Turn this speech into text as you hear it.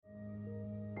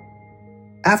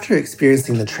After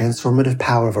experiencing the transformative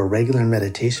power of a regular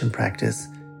meditation practice,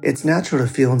 it's natural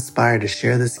to feel inspired to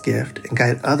share this gift and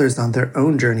guide others on their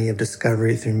own journey of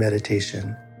discovery through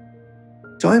meditation.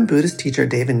 Join Buddhist teacher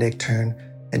David Nichtern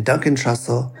and Duncan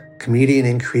Trussell, comedian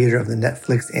and creator of the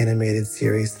Netflix animated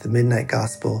series The Midnight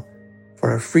Gospel,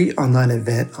 for a free online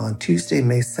event on Tuesday,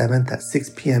 May 7th at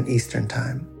 6 p.m. Eastern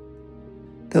Time.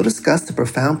 They'll discuss the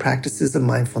profound practices of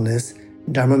mindfulness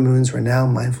in Dharma Moon's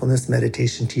renowned mindfulness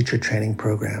meditation teacher training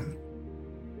program.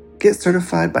 Get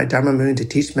certified by Dharma Moon to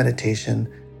teach meditation,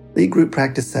 lead group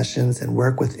practice sessions, and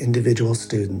work with individual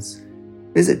students.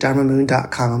 Visit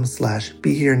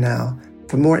dharmamoon.com/beherenow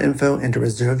for more info and to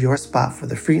reserve your spot for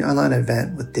the free online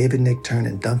event with David Nichtern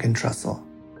and Duncan Trussell.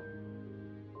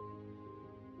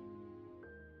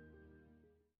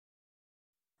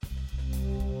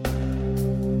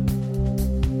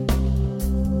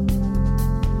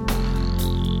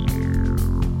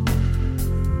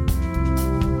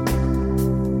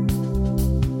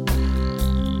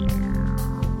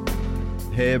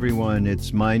 Hey everyone,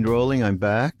 it's Mind Rolling. I'm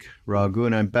back, Raghu,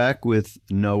 and I'm back with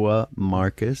Noah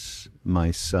Markus,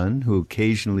 my son, who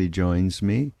occasionally joins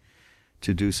me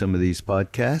to do some of these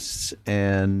podcasts.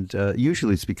 And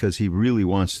usually it's because he really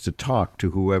wants to talk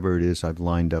to whoever it is I've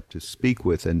lined up to speak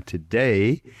with. And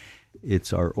today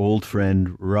it's our old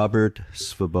friend, Robert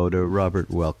Svoboda. Robert,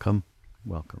 welcome.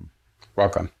 Welcome.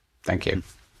 Welcome. Thank you.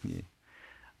 Yeah.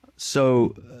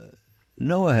 So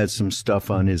Noah had some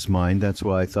stuff on his mind. That's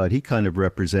why I thought he kind of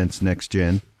represents Next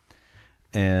Gen.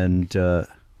 And,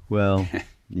 well,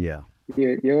 yeah.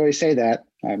 You always say that.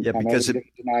 I'm because always going to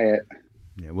deny it.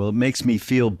 Yeah, well, it makes me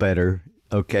feel better,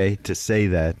 okay, to say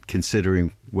that,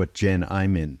 considering what gen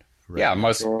I'm in. Right? Yeah,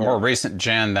 more recent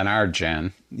gen than our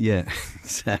gen. Yeah,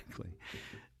 exactly.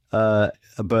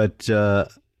 But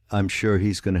I'm sure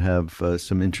he's going to have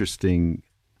some interesting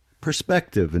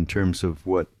perspective in terms of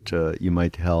what you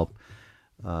might help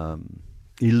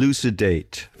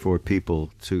elucidate for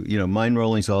people to, mind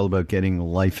rolling is all about getting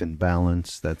life in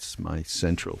balance. That's my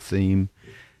central theme.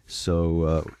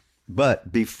 So,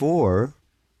 but before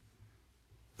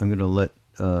I'm going to let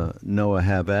Noah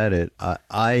have at it,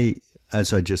 I,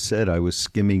 as I just said, I was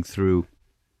skimming through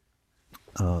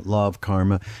Law of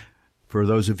Karma. For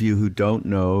those of you who don't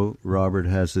know, Robert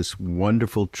has this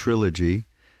wonderful trilogy,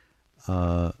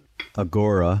 Agora,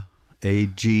 Aghora,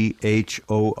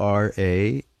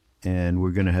 and we're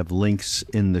going to have links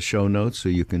in the show notes so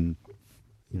you can,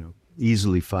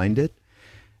 easily find it.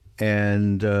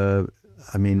 And I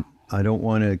don't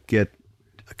want to get,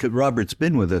 because Robert's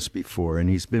been with us before, and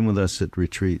he's been with us at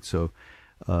retreat. So,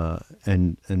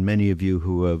 and many of you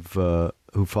who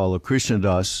follow Krishna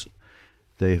Das,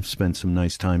 they have spent some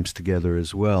nice times together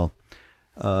as well.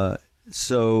 But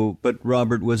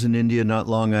Robert was in India not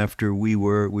long after we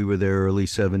were. We were there early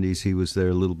 70s. He was there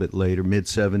a little bit later, mid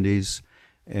 70s,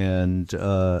 and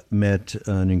met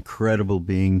an incredible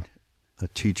being, a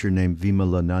teacher named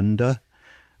Vimalananda,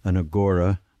 an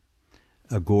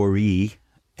agori,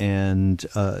 and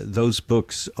those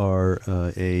books are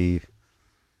an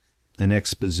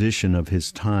exposition of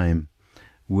his time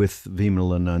with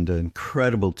Vimalananda.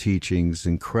 Incredible teachings,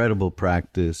 incredible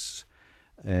practice.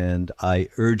 And I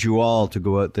urge you all to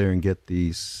go out there and get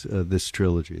this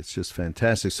trilogy. It's just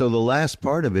fantastic. So the last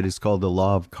part of it is called The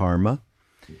Law of Karma.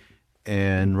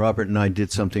 And Robert and I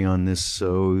did something on this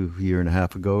a year and a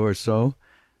half ago or so.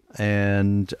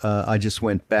 And I just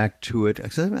went back to it.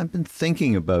 I've been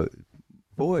thinking about,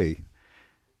 boy,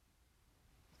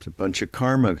 it's a bunch of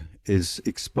karma is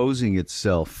exposing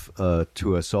itself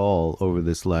to us all over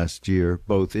this last year,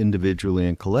 both individually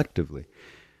and collectively.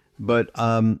 But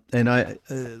and I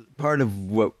part of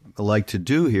what I like to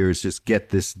do here is just get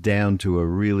this down to a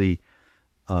really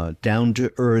down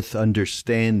to earth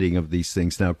understanding of these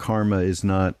things. Now, karma is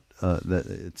not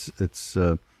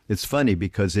that it's funny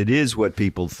because it is what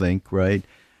people think, right?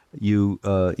 You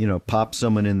pop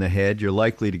someone in the head, you're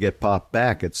likely to get popped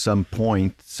back at some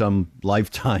point, some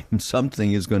lifetime.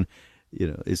 Something is going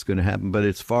to happen, but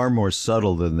it's far more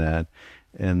subtle than that.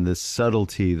 And the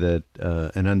subtlety that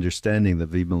and understanding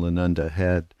that Vimalananda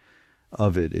had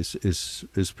of it is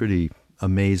pretty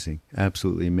amazing,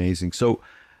 absolutely amazing. So,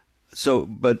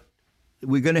 but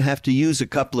we're going to have to use a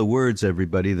couple of words,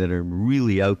 everybody, that are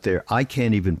really out there. I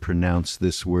can't even pronounce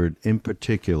this word in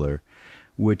particular,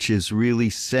 which is really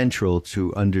central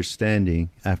to understanding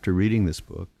after reading this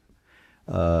book,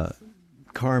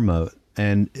 karma.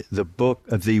 And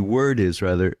the word is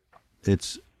rather,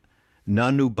 it's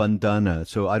Nanubandhana.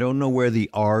 So I don't know where the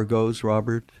R goes,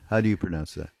 Robert. How do you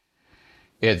pronounce that?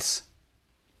 It's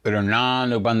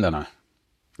Rananubandhana.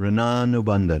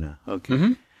 Rananubandhana. Okay.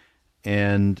 Mm-hmm.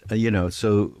 And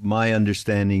so my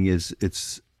understanding is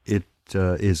it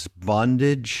is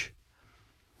bondage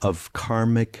of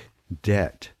karmic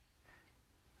debt,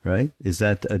 right? Is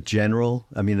that a general?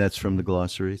 I mean, that's from the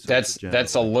glossary. So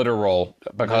that's a literal,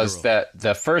 because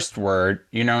the first word,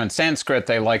 in Sanskrit,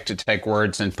 they like to take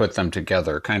words and put them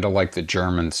together, kind of like the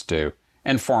Germans do,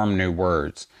 and form new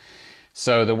words.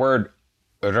 So the word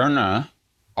rana,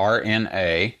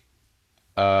 R-N-A,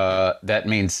 that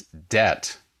means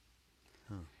debt.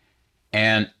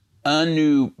 And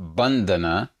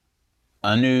anubandhana,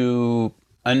 anu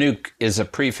is a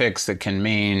prefix that can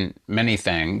mean many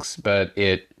things, but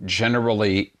it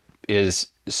generally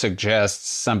suggests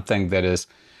something that is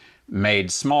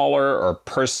made smaller or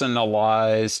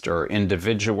personalized or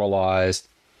individualized.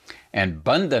 And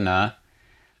bandhana,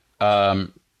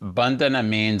 bandhana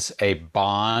means a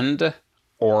bond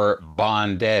or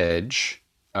bondage.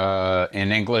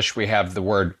 In English, we have the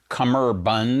word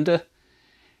cummerbund.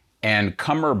 And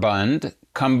cummerbund,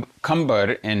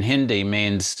 cumber in Hindi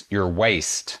means your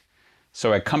waist.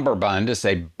 So a cummerbund is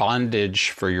a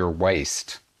bondage for your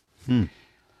waist.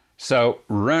 So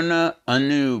runa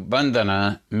anu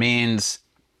bandhana means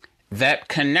that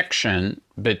connection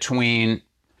between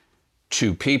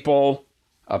two people,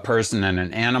 a person and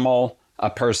an animal, a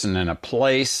person and a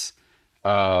place,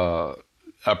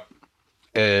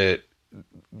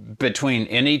 between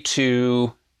any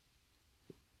two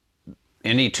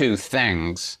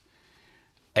things,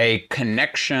 a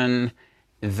connection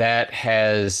that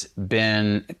has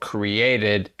been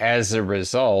created as a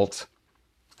result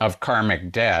of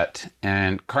karmic debt.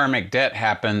 And karmic debt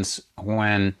happens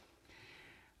when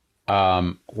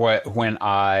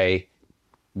I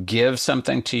give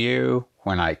something to you,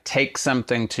 when I take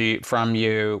something from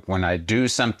you, when I do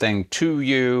something to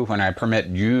you, when I permit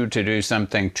you to do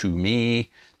something to me.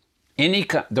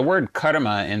 The word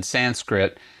karma in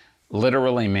Sanskrit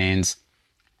literally means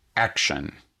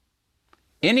action,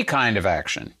 any kind of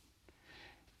action.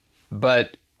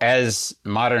 But as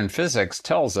modern physics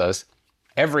tells us,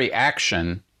 every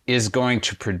action is going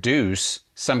to produce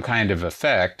some kind of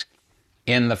effect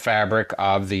in the fabric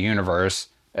of the universe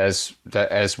as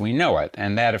we know it.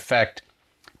 And that effect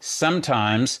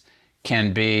sometimes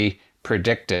can be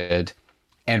predicted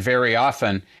and very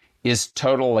often is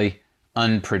totally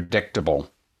unpredictable.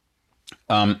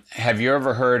 Have you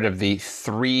ever heard of the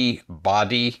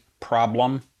three-body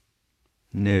problem?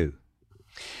 No.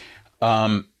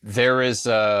 There is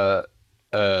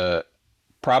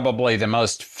probably the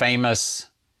most famous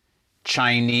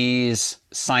Chinese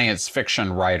science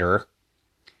fiction writer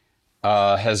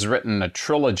has written a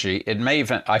trilogy. It may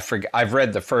even, I've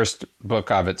read the first book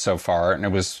of it so far, and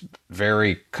it was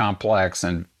very complex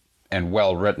and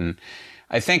well written.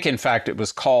 I think, in fact, it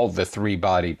was called The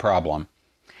Three-Body Problem.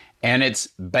 And it's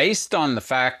based on the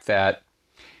fact that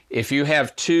if you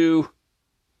have two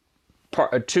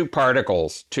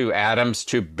particles, two atoms,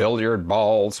 two billiard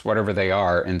balls, whatever they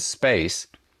are, in space,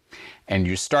 and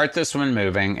you start this one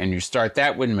moving and you start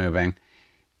that one moving,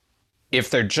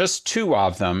 if they're just two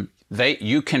of them,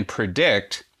 you can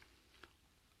predict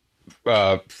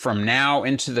from now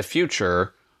into the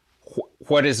future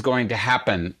what is going to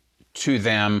happen to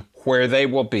them, where they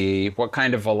will be, what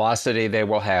kind of velocity they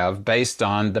will have based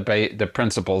on the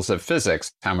principles of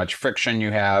physics, how much friction you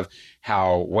have,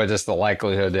 what is the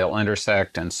likelihood they'll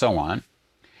intersect, and so on.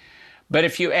 But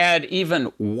if you add even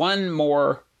one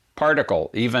more particle,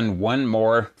 even one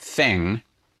more thing,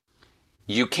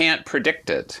 you can't predict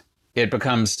it. It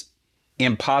becomes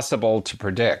impossible to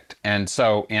predict. And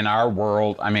so in our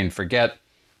world, I mean, forget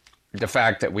the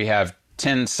fact that we have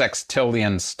 10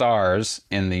 sextillion stars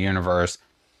in the universe.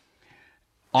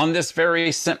 On this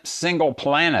very single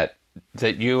planet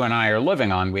that you and I are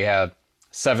living on, we have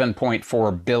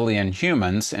 7.4 billion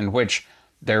humans, in which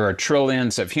there are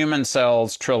trillions of human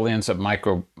cells, trillions of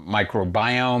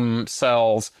microbiome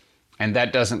cells, and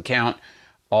that doesn't count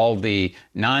all the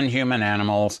non-human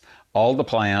animals, all the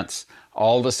plants,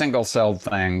 all the single-celled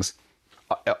things,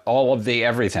 all of the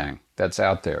everything that's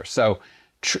out there. So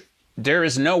there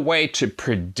is no way to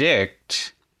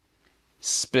predict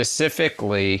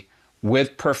specifically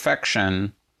with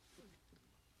perfection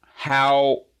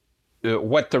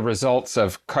what the results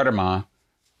of karma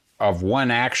of one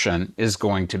action is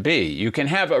going to be. You can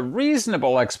have a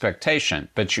reasonable expectation,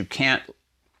 but you can't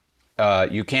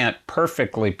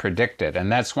perfectly predict it.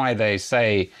 And that's why they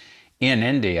say in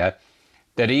India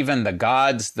that even the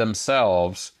gods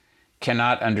themselves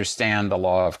cannot understand the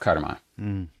law of karma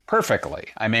perfectly.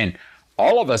 I mean,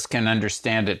 all of us can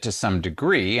understand it to some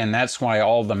degree, and that's why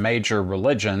all the major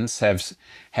religions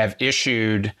have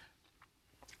issued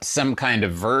some kind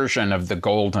of version of the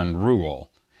golden rule.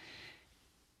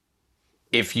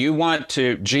 if you want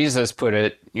to, Jesus put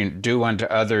it, do unto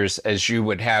others as you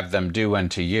would have them do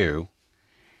unto you.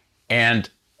 And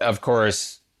of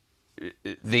course,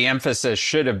 the emphasis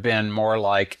should have been more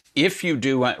like, if you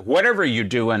do, whatever you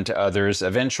do unto others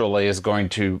eventually is going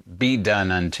to be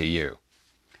done unto you.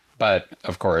 But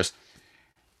of course,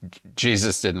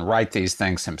 Jesus didn't write these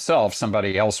things himself.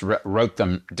 Somebody else wrote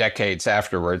them decades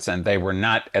afterwards, and they were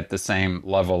not at the same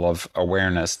level of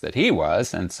awareness that he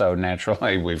was. And so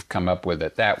naturally, we've come up with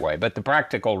it that way. But the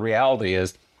practical reality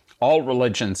is, all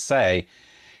religions say,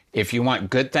 if you want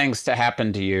good things to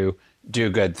happen to you, do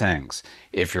good things.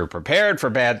 If you're prepared for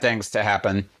bad things to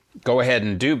happen, go ahead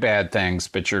and do bad things,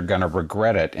 but you're going to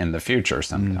regret it in the future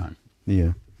sometime.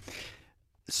 Yeah.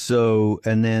 So,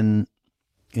 and then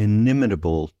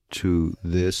inimitable to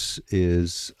this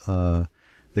is the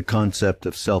concept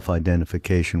of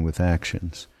self-identification with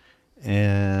actions.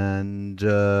 And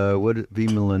what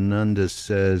Vimalananda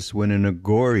says, when an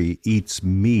Agori eats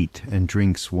meat and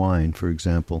drinks wine, for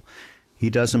example, he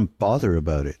doesn't bother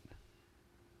about it.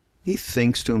 He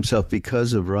thinks to himself,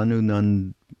 because of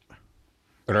Rananubandhana,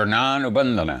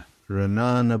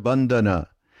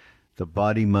 the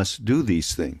body must do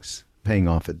these things, paying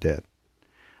off a debt.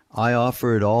 I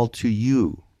offer it all to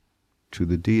you, to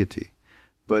the deity.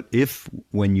 But if,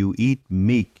 when you eat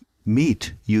meat,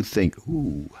 you think,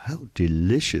 ooh, how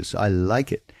delicious, I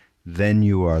like it, then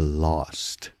you are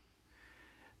lost.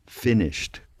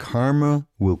 Finished. Karma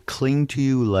will cling to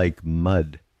you like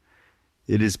mud.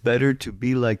 It is better to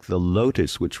be like the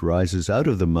lotus which rises out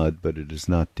of the mud, but it is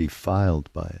not defiled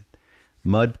by it.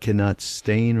 Mud cannot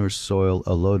stain or soil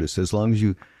a lotus. As long as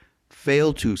you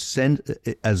fail to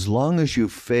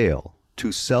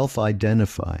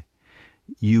self-identify,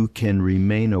 you can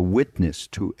remain a witness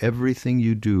to everything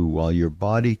you do while your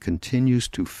body continues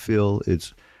to fill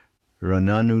its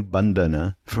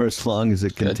rananubandhana for as long as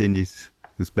it continues.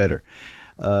 It's better.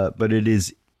 But it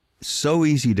is so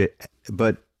easy to,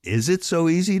 but is it so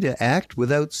easy to act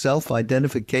without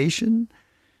self-identification?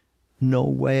 No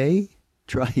way.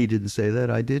 He didn't say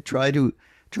that. I did. Try to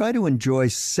enjoy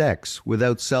sex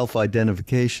without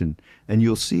self-identification, and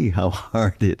you'll see how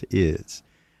hard it is.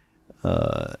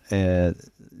 And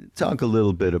talk a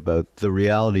little bit about the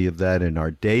reality of that in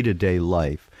our day-to-day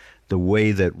life, the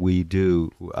way that we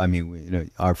do. I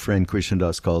mean, our friend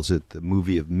Krishnadas calls it the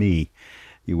movie of me.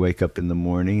 You wake up in the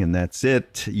morning and that's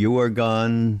it. You are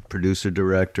gone, producer,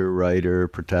 director, writer,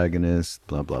 protagonist,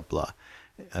 blah, blah, blah,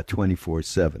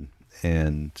 24/7.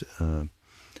 And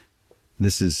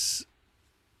this is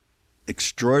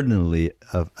extraordinarily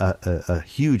a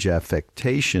huge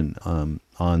affectation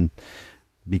on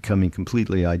becoming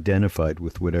completely identified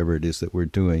with whatever it is that we're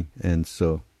doing. And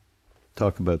so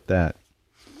talk about that.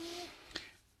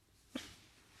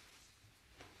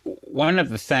 One of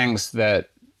the things that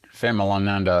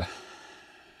Vimalananda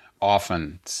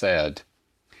often said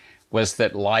was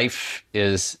that life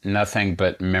is nothing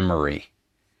but memory.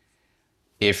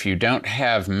 If you don't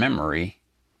have memory,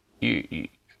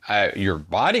 your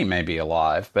body may be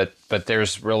alive, but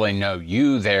there's really no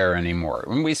you there anymore.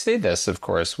 And we see this, of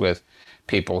course, with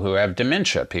people who have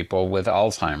dementia, people with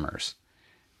Alzheimer's.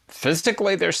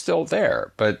 Physically, they're still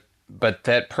there, but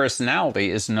that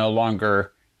personality is no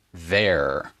longer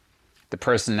there. The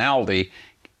personality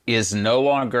is no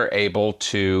longer able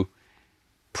to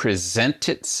present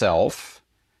itself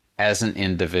as an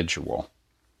individual.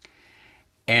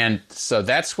 And so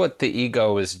that's what the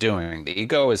ego is doing. The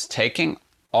ego is taking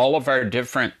all of our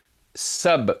different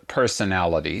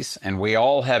sub-personalities, and we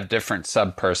all have different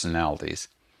sub-personalities.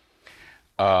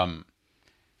 I'm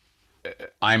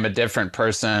a different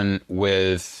person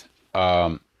with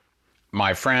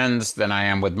my friends than I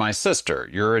am with my sister.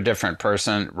 You're a different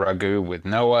person, Raghu, with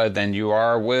Noah than you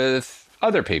are with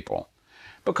other people.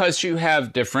 Because you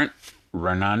have different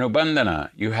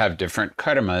rananubandhana, you have different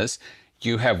karmas,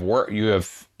 you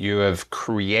have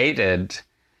created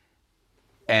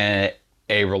a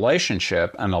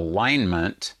relationship, an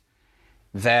alignment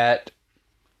that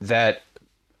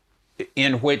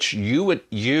in which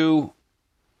you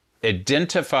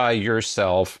identify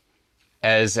yourself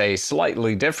as a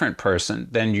slightly different person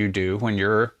than you do when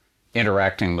you're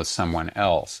interacting with someone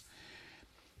else.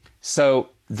 So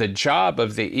the job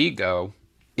of the ego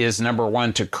is, number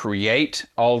one, to create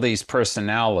all these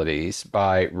personalities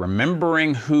by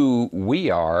remembering who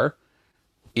we are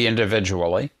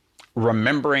individually,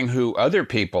 remembering who other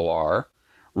people are,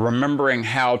 remembering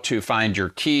how to find your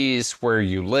keys, where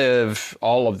you live,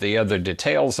 all of the other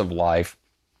details of life,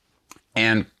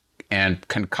 and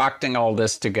concocting all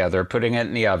this together, putting it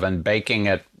in the oven, baking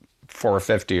it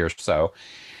 450 or so.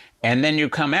 And then you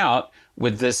come out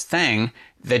with this thing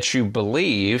that you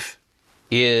believe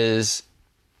is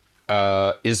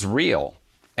real.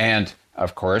 And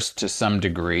of course, to some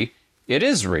degree, it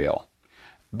is real,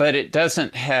 but it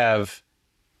doesn't have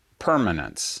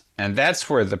permanence. And that's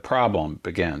where the problem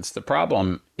begins. The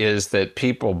problem is that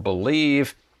people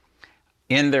believe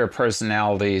in their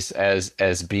personalities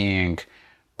as being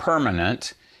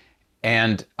permanent,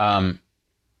 and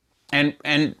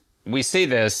we see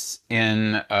this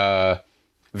in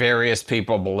various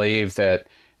people believe that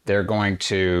they're going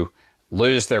to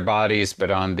lose their bodies,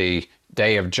 but on the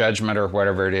day of judgment or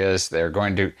whatever it is, they're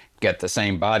going to get the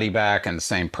same body back and the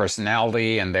same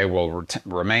personality, and they will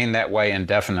remain that way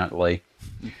indefinitely.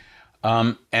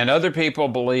 And other people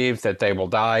believe that they will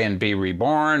die and be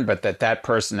reborn, but that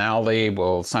personality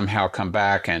will somehow come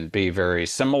back and be very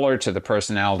similar to the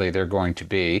personality they're going to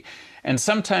be. And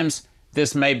sometimes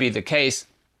this may be the case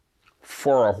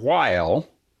for a while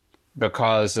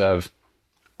because of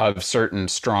certain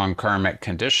strong karmic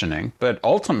conditioning, but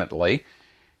ultimately,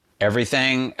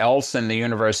 everything else in the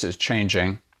universe is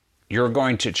changing. You're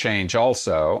going to change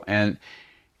also. And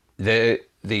the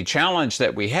challenge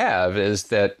that we have is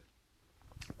that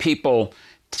people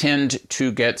tend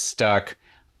to get stuck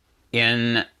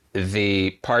in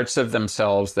the parts of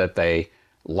themselves that they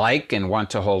like and want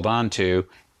to hold on to,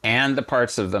 and the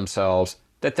parts of themselves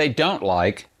that they don't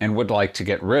like and would like to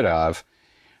get rid of.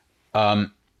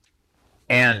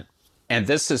 And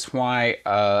this is why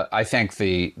I think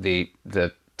the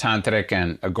tantric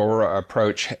and agora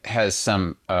approach has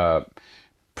some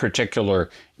particular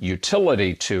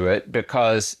utility to it,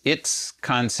 because its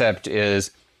concept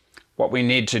is what we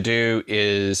need to do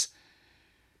is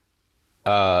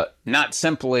not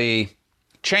simply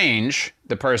change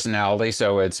the personality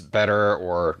so it's better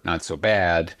or not so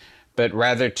bad, but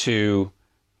rather to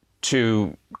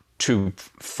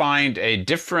find a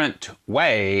different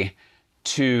way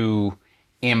to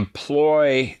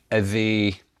employ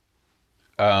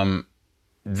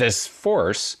this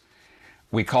force.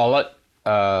 We call it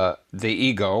the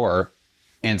ego, or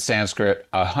in Sanskrit,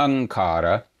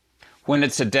 ahankara, when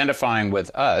it's identifying with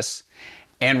us.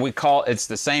 And it's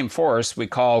the same force we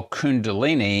call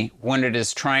kundalini when it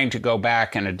is trying to go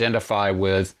back and identify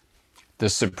with the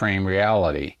supreme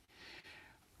reality.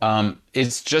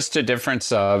 It's just a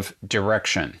difference of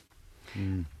direction.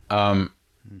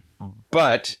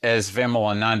 But as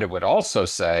Vimalananda would also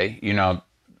say,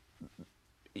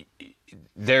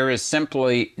 there is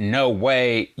simply no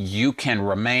way you can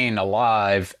remain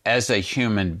alive as a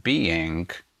human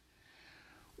being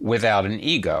without an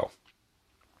ego,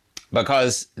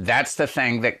 because that's the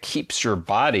thing that keeps your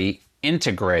body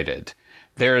integrated.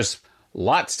 There's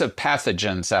lots of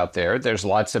pathogens out there. There's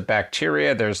lots of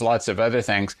bacteria. There's lots of other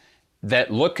things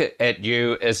that look at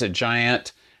you as a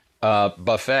giant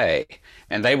buffet,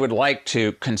 and they would like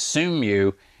to consume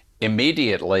you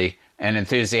immediately and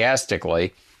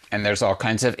enthusiastically. And there's all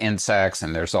kinds of insects,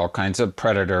 and there's all kinds of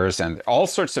predators, and all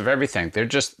sorts of everything.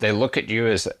 They look at you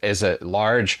as a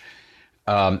large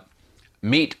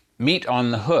meat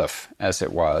on the hoof, as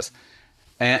it was,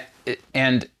 and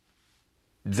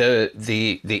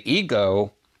the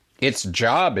ego, its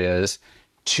job is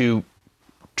to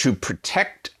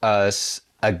protect us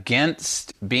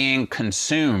against being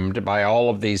consumed by all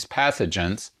of these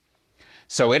pathogens.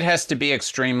 So it has to be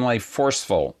extremely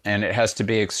forceful, and it has to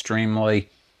be extremely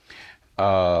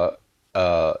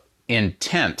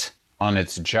intent on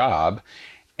its job.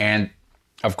 And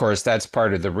of course, that's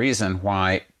part of the reason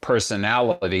why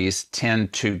personalities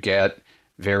tend to get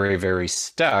very, very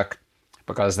stuck,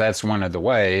 because that's one of the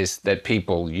ways that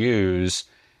people use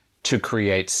to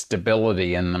create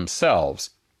stability in themselves.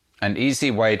 An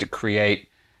easy way to create,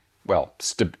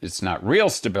 it's not real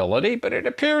stability, but it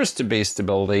appears to be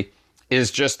stability,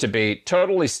 is just to be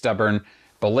totally stubborn,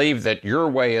 believe that your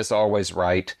way is always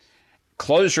right,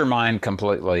 close your mind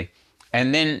completely,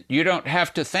 and then you don't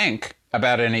have to think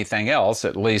about anything else,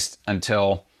 at least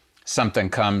until something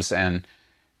comes and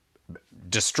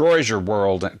destroys your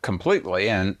world completely,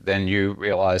 and then you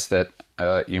realize that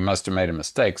you must have made a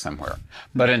mistake somewhere.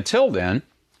 But until then,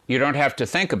 you don't have to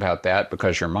think about that,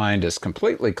 because your mind is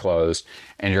completely closed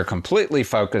and you're completely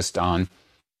focused on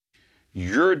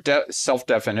your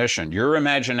self-definition, your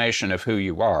imagination of who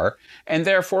you are, and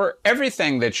therefore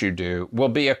everything that you do will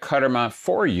be a karma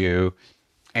for you,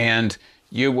 and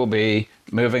you will be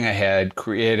moving ahead,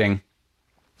 creating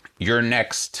your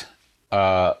next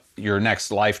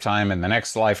lifetime and the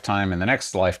next lifetime and the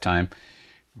next lifetime,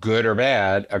 good or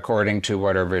bad, according to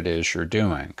whatever it is you're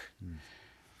doing.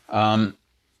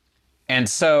 And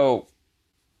so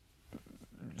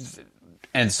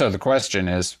the question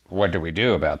is, what do we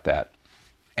do about that?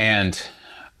 And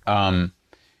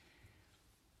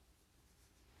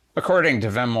According to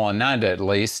Vimalananda, at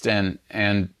least,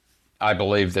 and I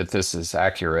believe that this is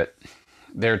accurate,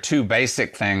 there are two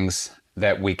basic things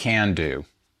that we can do.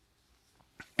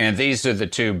 And these are the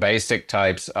two basic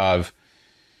types of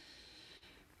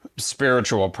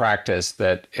spiritual practice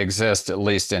that exist, at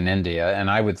least in India, and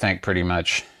I would think pretty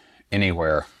much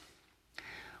anywhere.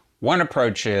 One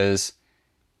approach is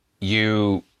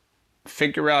you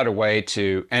figure out a way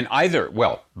to, and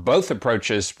both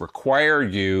approaches require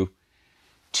you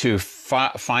to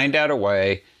find out a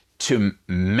way to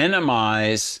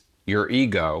minimize your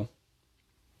ego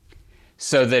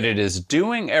so that it is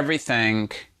doing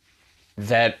everything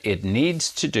that it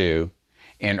needs to do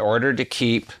in order to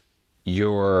keep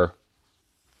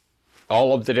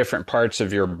all of the different parts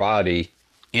of your body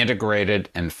integrated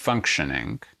and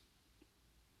functioning.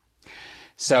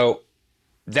 So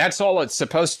that's all it's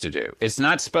supposed to do. It's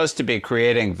not supposed to be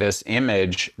creating this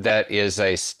image that is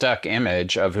a stuck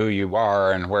image of who you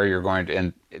are and where you're going to,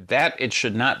 and that it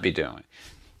should not be doing.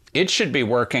 It should be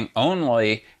working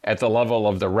only at the level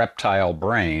of the reptile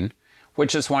brain,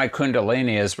 which is why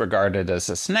Kundalini is regarded as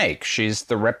a snake. She's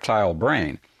the reptile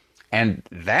brain. And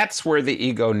that's where the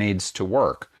ego needs to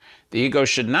work. The ego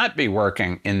should not be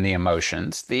working in the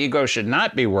emotions. The ego should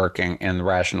not be working in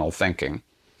rational thinking.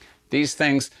 These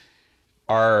things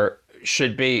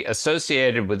should be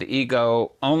associated with the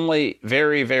ego only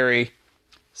very, very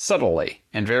subtly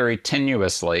and very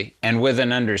tenuously, and with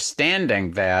an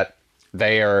understanding that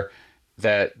they are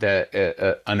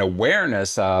an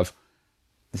awareness of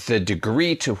the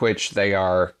degree to which they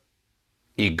are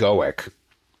egoic.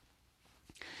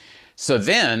 So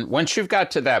then, once you've got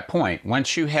to that point,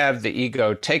 once you have the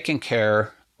ego taking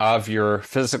care of your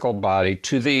physical body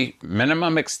to the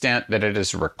minimum extent that it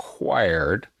is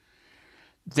required,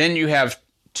 then you have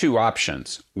two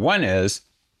options. One is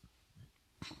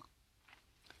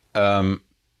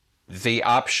the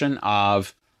option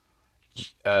of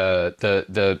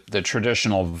the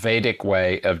traditional Vedic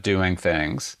way of doing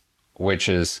things, which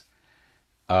is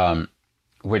often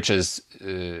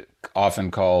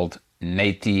called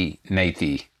neti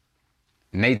neti.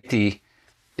 Neti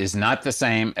is not the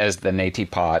same as the neti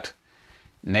pot.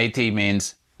 Neti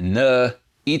means na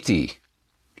iti.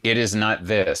 It is not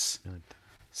this.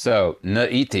 So na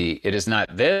iti, it is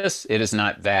not this, it is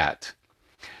not that.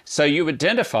 So you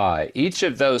identify each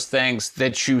of those things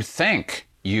that you think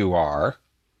you are,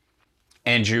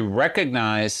 and you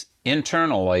recognize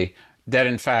internally that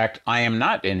in fact I am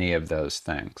not any of those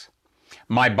things.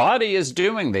 My body is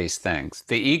doing these things.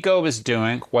 The ego is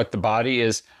doing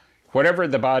whatever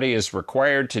the body is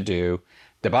required to do,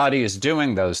 the body is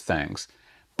doing those things.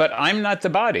 But I'm not the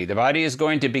body. The body is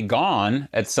going to be gone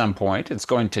at some point. It's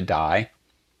going to die.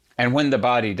 And when the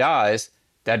body dies,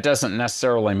 that doesn't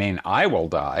necessarily mean I will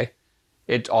die.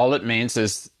 All it means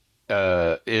is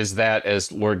that,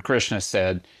 as Lord Krishna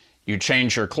said, you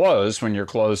change your clothes when your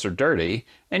clothes are dirty,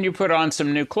 and you put on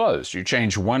some new clothes. You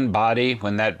change one body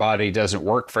when that body doesn't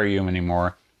work for you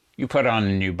anymore. You put on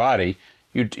a new body,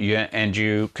 and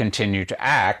you continue to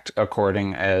act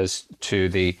according as to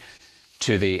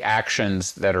the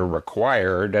actions that are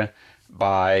required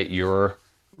by your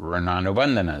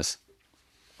Rananubandhanas.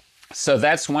 So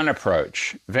that's one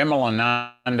approach.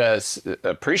 Vimalananda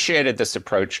appreciated this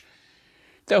approach,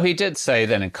 though he did say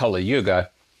that in Kali Yuga,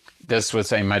 this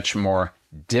was a much more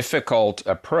difficult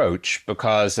approach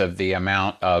because of the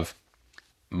amount of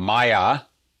Maya,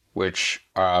 which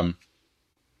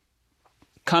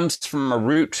comes from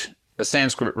a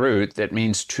Sanskrit root that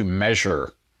means to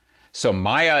measure. So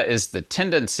Maya is the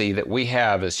tendency that we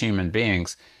have as human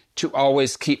beings to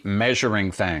always keep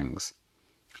measuring things.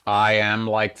 I am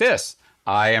like this.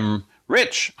 I am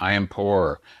rich. I am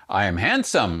poor. I am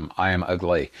handsome. I am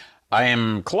ugly. I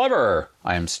am clever.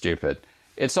 I am stupid.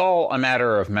 It's all a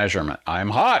matter of measurement. I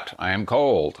am hot. I am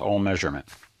cold. All measurement.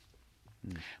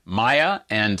 Maya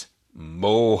and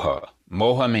moha.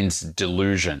 Moha means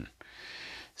delusion.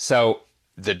 So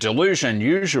the delusion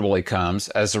usually comes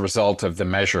as a result of the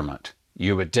measurement.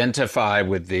 You identify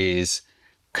with these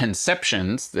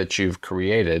conceptions that you've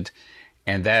created,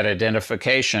 and that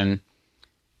identification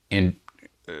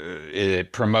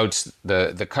it promotes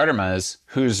the karmas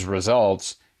whose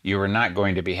results you are not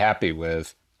going to be happy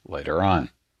with later on.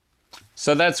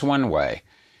 So that's one way.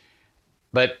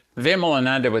 But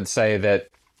Vimalananda would say that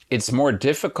it's more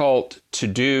difficult to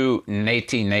do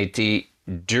neti neti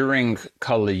during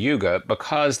Kali Yuga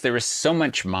because there is so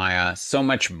much maya, so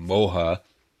much moha.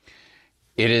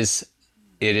 It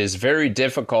is very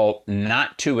difficult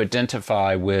not to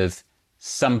identify with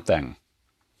something.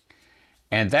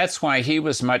 And that's why he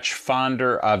was much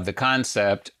fonder of the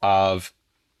concept of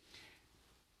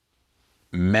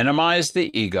minimize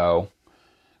the ego,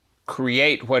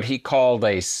 create what he called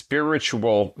a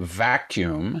spiritual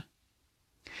vacuum,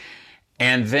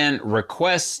 and then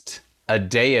request a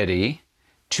deity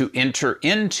to enter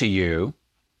into you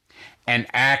and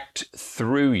act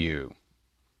through you.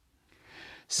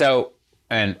 So,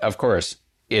 and of course,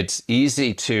 it's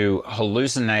easy to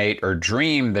hallucinate or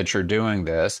dream that you're doing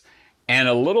this, and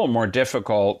a little more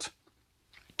difficult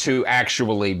to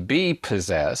actually be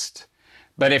possessed.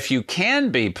 But if you can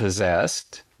be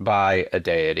possessed by a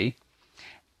deity,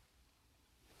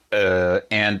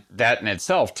 and that in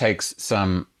itself takes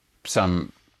some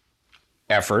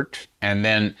effort, and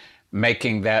then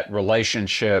making that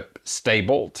relationship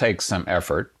stable takes some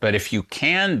effort. But if you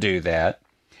can do that,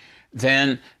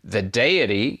 then the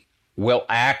deity will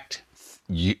act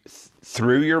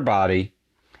through your body,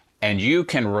 and you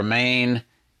can remain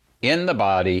in the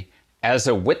body as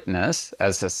a witness,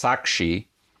 as a sakshi,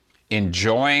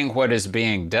 enjoying what is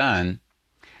being done,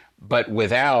 but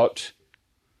without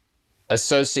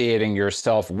associating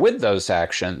yourself with those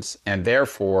actions, and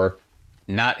therefore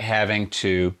not having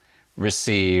to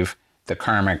receive the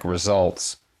karmic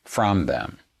results from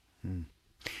them.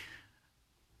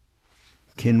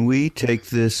 Can we take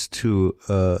this to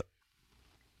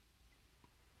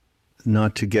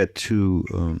not to get too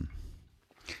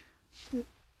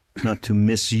not to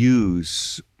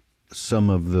misuse some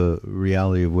of the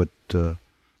reality of what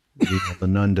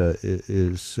Vivekananda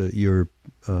is you're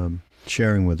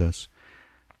sharing with us?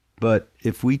 But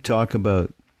if we talk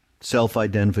about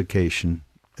self-identification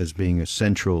as being a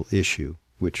central issue,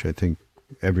 which I think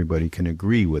everybody can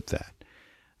agree with that,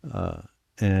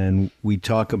 and we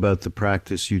talk about the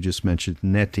practice you just mentioned,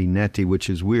 neti, which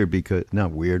is weird because, not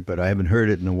weird, but I haven't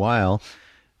heard it in a while.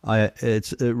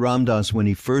 It's Ram Dass, when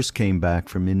he first came back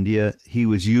from India, he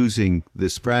was using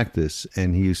this practice,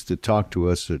 and he used to talk to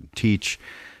us and teach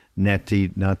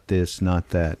neti, not this, not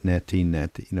that,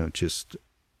 neti, just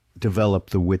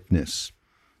develop the witness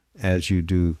as you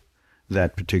do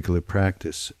that particular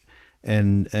practice.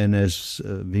 And as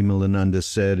Vimalananda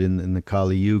said in the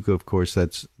Kali Yuga, of course,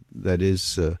 that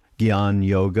is Gyan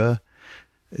Yoga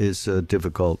is a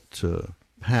difficult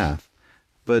path.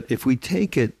 But if we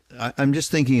take it, I'm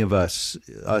just thinking of us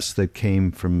that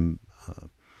came from,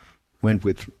 went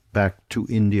back to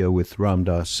India with Ram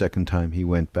Dass, second time he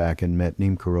went back and met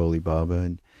Neem Karoli Baba.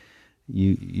 And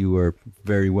you are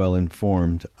very well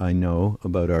informed, I know,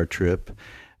 about our trip.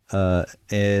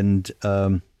 And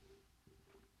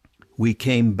we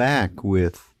came back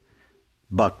with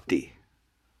bhakti.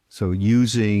 So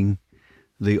using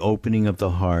the opening of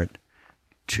the heart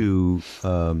to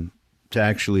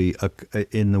actually,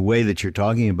 in the way that you're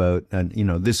talking about, and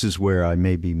this is where I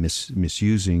may be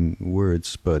misusing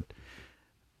words, but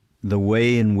the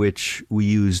way in which we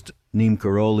used Neem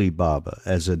Karoli Baba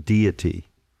as a deity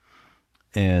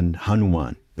and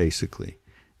Hanuman, basically,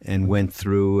 and went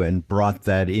through and brought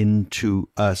that into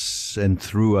us and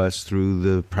through us through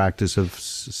the practice of,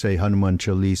 say, Hanuman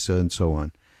Chalisa and so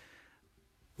on,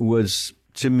 was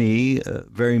to me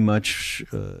very much,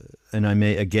 and I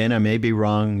may be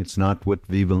wrong, it's not what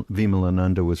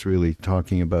Vimalananda was really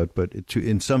talking about, but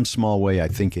in some small way I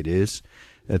think it is,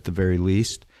 at the very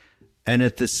least. And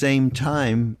at the same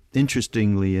time,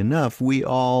 interestingly enough, we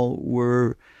all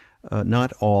were,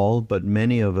 not all, but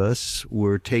many of us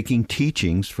were taking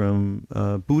teachings from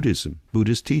Buddhism,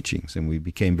 Buddhist teachings, and we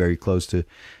became very close to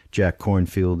Jack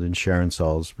Kornfield and Sharon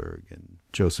Salzberg and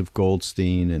Joseph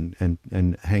Goldstein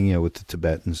and hanging out with the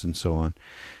Tibetans and so on.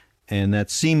 And that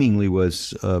seemingly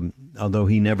was, although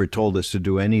he never told us to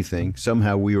do anything,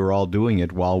 somehow we were all doing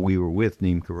it while we were with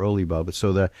Neem Karoli Baba.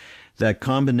 So that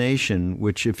combination,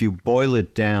 which if you boil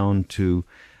it down to,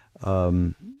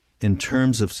 in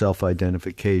terms of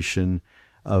self-identification,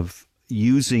 of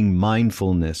using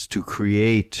mindfulness to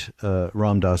create,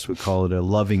 Ram Dass would call it a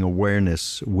loving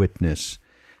awareness witness,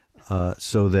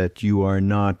 so that you are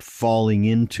not falling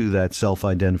into that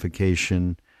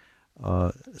self-identification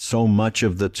so much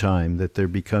of the time that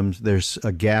there's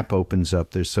a gap opens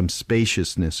up, there's some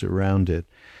spaciousness around it,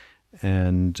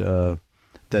 and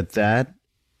that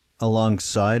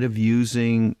alongside of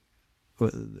using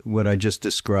what I just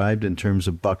described in terms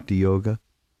of bhakti yoga,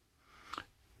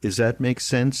 does that make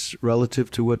sense relative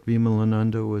to what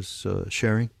Vimalananda was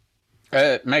sharing?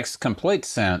 It makes complete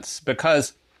sense,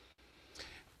 because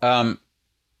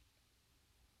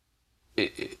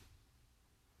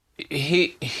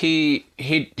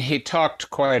he talked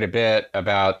quite a bit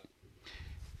about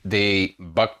the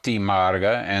bhakti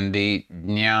marga and the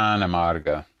jnana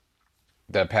marga,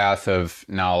 the path of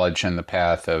knowledge and the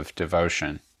path of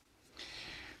devotion.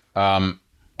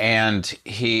 And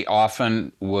he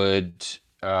often would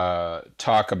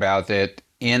talk about it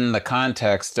in the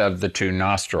context of the two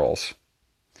nostrils.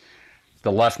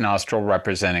 The left nostril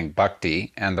representing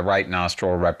bhakti and the right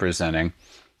nostril representing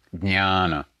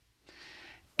jnana.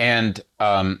 And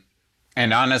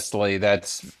honestly,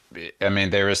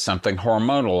 there is something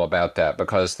hormonal about that,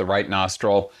 because the right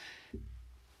nostril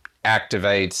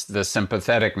activates the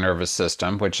sympathetic nervous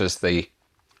system, which is the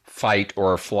fight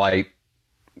or flight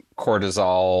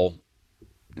cortisol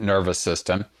nervous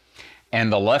system.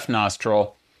 And the left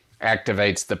nostril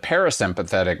activates the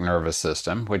parasympathetic nervous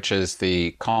system, which is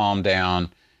the calm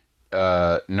down,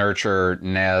 nurture,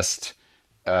 nest,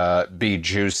 be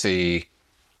juicy,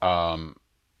 oxytocin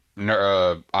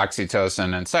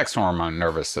and sex hormone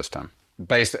nervous system.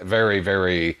 Based very,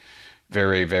 very,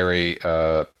 very, very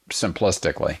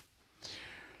simplistically.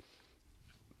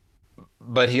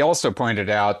 But he also pointed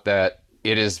out that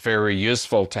it is very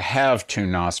useful to have two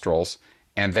nostrils,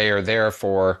 and they are there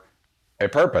for a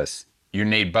purpose. You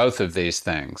need both of these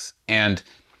things. And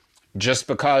just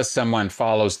because someone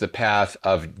follows the path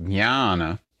of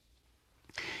jnana,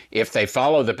 if they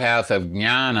follow the path of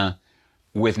jnana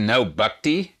with no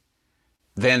bhakti,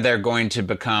 then they're going to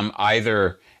become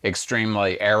either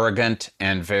extremely arrogant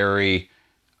and very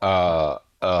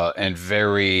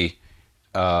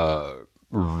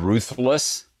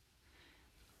ruthless,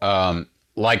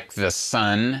 like the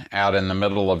sun out in the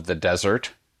middle of the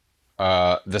desert.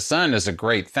 The sun is a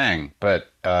great thing,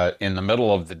 but in the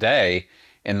middle of the day,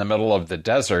 in the middle of the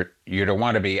desert, you don't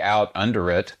want to be out under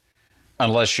it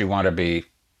unless you want to be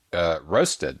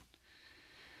roasted.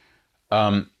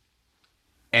 And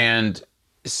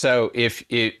so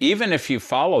even if you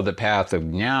follow the path of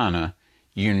jnana,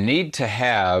 you need to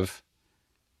have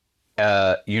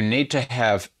an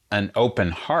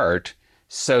open heart,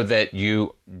 so that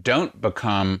you don't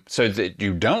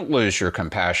lose your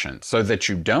compassion, so that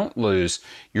you don't lose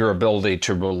your ability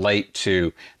to relate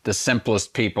to the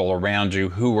simplest people around you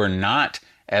who are not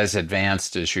as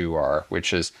advanced as you are,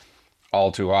 which is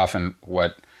all too often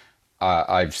what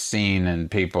I've seen in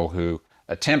people who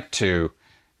attempt to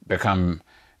become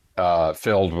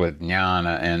filled with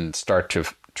jnana and start to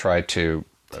try to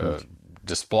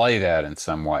display that in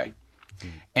some way.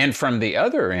 And from the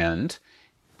other end,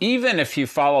 even if you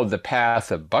follow the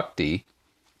path of bhakti,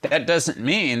 that doesn't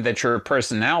mean that your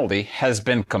personality has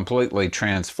been completely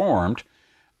transformed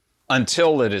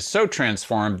until it is so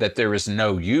transformed that there is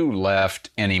no you left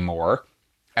anymore,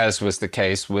 as was the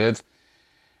case with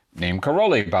Neem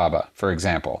Karoli Baba, for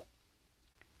example.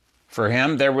 For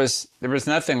him, there was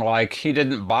nothing like, he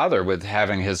didn't bother with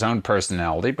having his own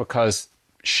personality, because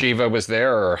Shiva was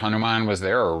there, or Hanuman was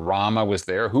there, or Rama was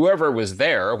there, whoever was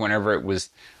there, whenever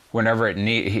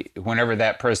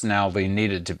that personality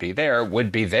needed to be there,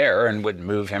 would be there and would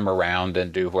move him around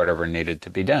and do whatever needed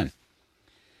to be done.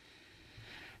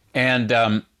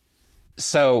 And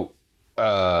so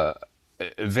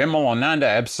Vimalananda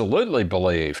absolutely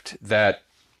believed that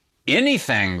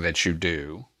anything that you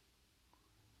do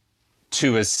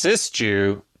to assist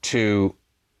you to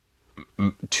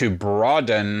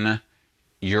broaden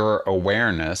your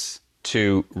awareness,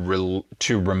 to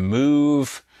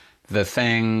remove the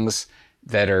things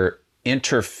that are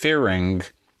interfering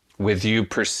with you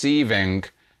perceiving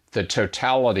the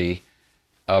totality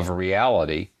of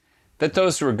reality, that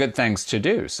those were good things to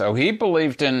do. So he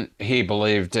believed in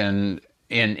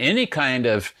any kind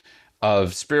of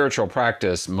spiritual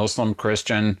practice, Muslim,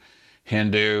 Christian,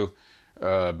 Hindu,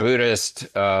 Buddhist,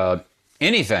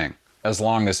 anything, as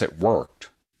long as it worked.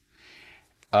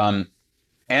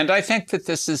 And I think that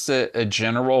this is a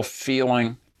general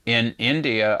feeling in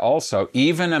India also,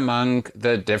 even among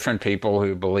the different people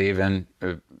who believe in,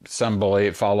 some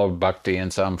follow bhakti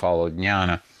and some follow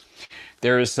jnana.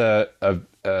 There's there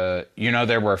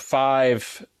were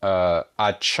 5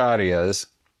 acharyas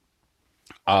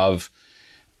of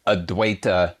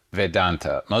Advaita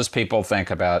Vedanta. Most people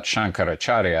think about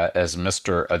Shankaracharya as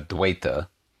Mr. Advaita,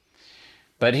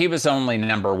 but he was only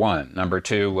number 1. Number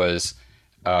 2 was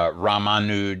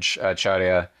Ramanuj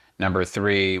Acharya. Number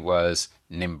 3 was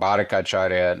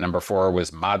Nimbarikacharya. Number 4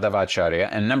 was Madhavacharya.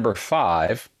 And number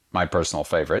 5, my personal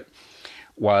favorite,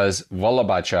 was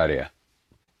Vallabhacharya.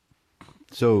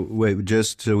 So wait,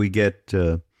 just so we get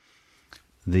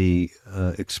the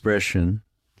expression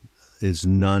is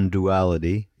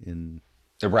non-duality in...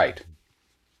 Right.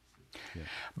 Yeah.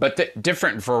 But the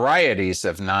different varieties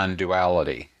of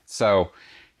non-duality. So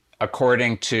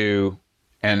according to,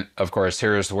 and of course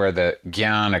here's where the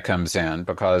jnana comes in,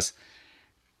 because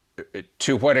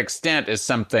to what extent is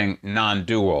something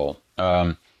non-dual?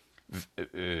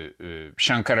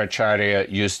 Shankaracharya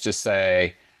used to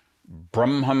say,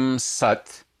 Brahman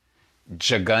Sat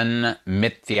Jagan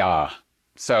Mithya.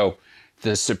 So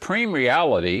the supreme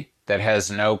reality that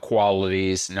has no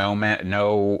qualities,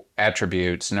 no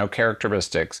attributes, no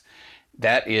characteristics,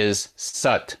 that is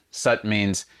Sat. Sat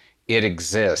means it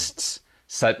exists.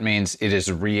 Sat means it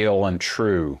is real and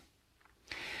true.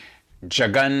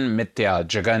 Jagan Mithya.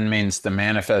 Jagan means the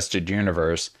manifested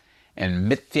universe,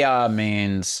 and Mithya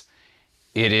means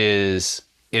it is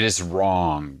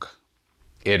wrong.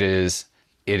 It is,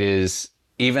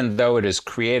 even though it is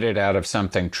created out of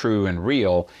something true and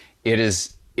real, it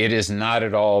is not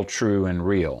at all true and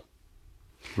real.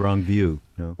 Wrong view.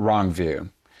 No. Wrong view.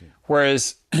 Yeah.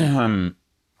 Whereas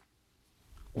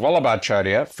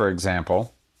Vallabhacharya, for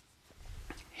example,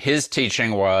 his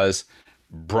teaching was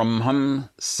Brahman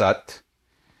Sat,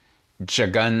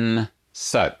 Jagan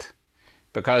Sat,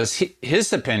 because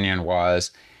his opinion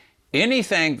was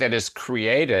anything that is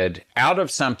created out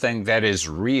of something that is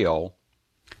real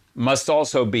must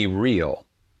also be real.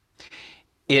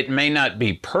 It may not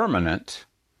be permanent.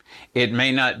 It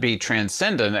may not be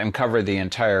transcendent and cover the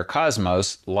entire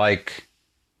cosmos like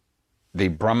the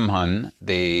Brahman,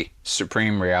 the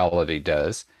supreme reality,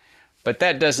 does, but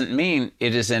that doesn't mean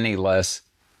it is any less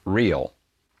real.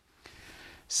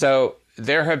 So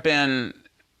there have been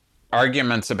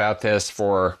arguments about this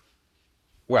for,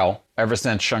 well, ever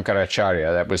since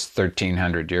Shankaracharya. That was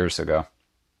 1,300 years ago.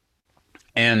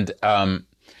 And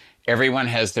everyone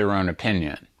has their own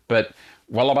opinion. But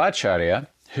Vallabhacharya,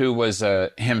 who was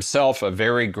himself a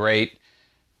very great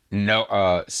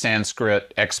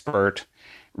Sanskrit expert,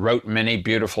 wrote many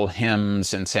beautiful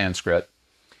hymns in Sanskrit,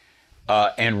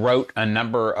 and wrote a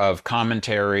number of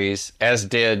commentaries, as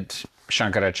did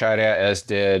Shankaracharya, as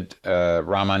did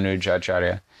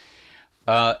Ramanujacharya.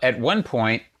 At one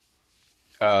point,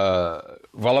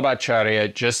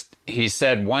 Vallabhacharya he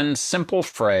said one simple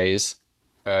phrase,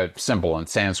 simple in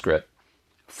Sanskrit,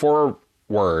 4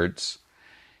 words,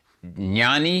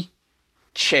 Jnani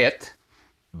Chet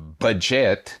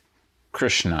Bhajet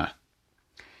Krishna.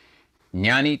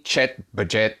 Jnani Chet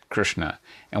Bhajet Krishna.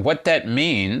 And what that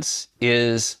means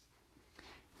is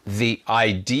the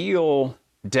ideal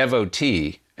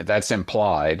devotee, that's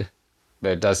implied,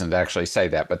 but it doesn't actually say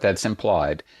that, but that's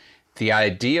implied. The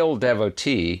ideal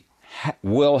devotee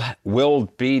will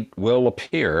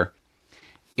appear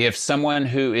if someone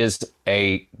who is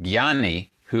a jnani,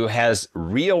 who has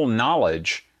real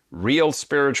knowledge, real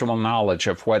spiritual knowledge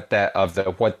of what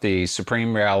the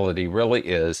supreme reality really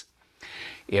is,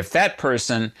 if that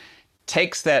person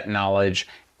takes that knowledge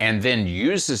and then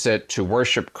uses it to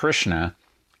worship Krishna,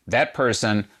 that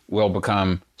person will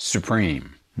become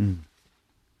supreme.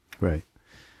 Right.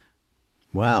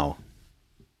 Wow.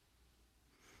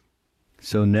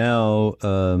 So now,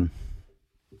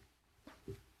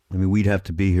 we'd have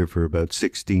to be here for about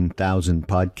 16,000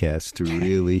 podcasts to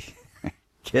really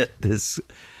get this.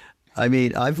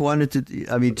 I've wanted to,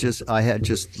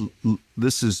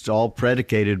 this is all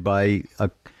predicated by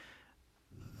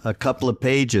a couple of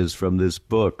pages from this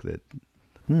book that,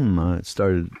 it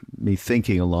started me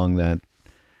thinking along that,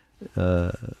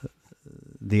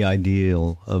 the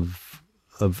ideal of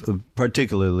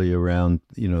particularly around,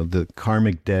 the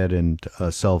karmic debt and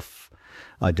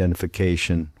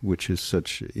self-identification, which is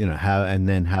such,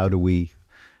 how do we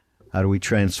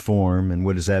transform, and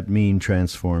what does that mean,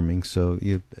 transforming? So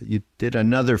you did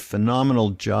another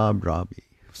phenomenal job, Robbie.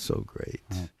 So great.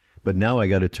 Yeah. But now I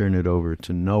got to turn it over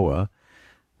to Noah,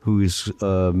 who's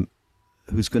going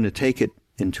to take it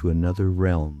into another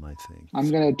realm, I think. I'm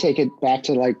going to take it back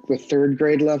to like the 3rd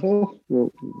grade level.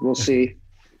 We'll see.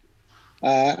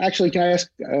 Actually, can I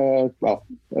ask, a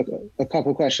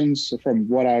couple questions from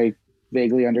what I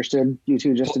vaguely understood you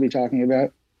two just to be talking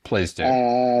about? Please do.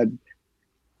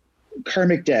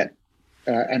 Karmic debt,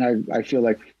 and I feel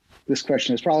like this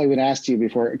question has probably been asked to you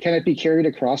before. Can it be carried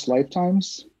across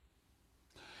lifetimes?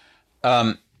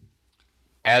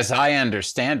 As I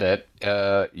understand it,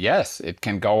 yes, it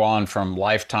can go on from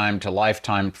lifetime to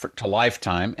lifetime to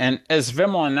lifetime. And as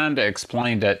Vimalananda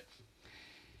explained it,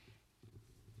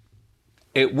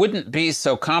 it wouldn't be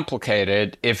so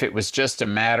complicated if it was just a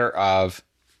matter of,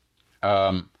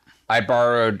 I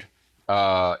borrowed,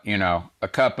 a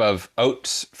cup of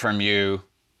oats from you,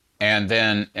 and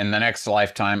then in the next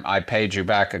lifetime, I paid you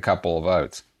back a cup of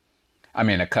oats.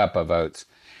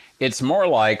 It's more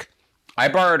like, I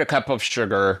borrowed a cup of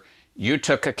sugar, you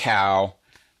took a cow,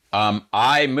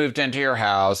 I moved into your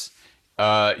house,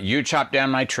 you chopped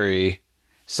down my tree.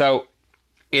 So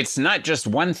it's not just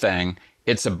one thing,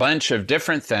 it's a bunch of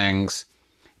different things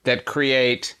that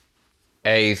create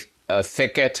a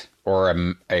thicket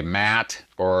or a mat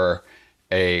or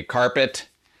a carpet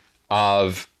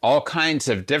of all kinds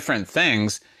of different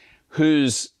things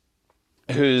whose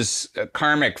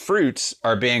karmic fruits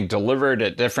are being delivered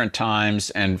at different times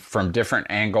and from different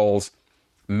angles,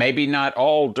 maybe not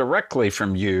all directly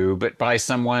from you, but by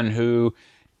someone who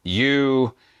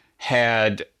you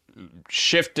had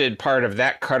shifted part of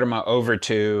that karma over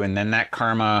to, and then that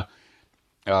karma,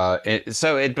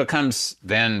 so it becomes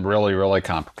then really, really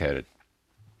complicated.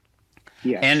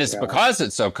 Yes, and it's because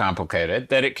it's so complicated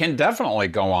that it can definitely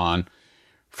go on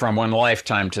from one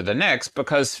lifetime to the next,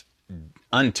 because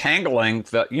untangling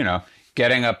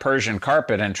getting a Persian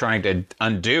carpet and trying to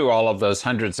undo all of those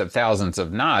hundreds of thousands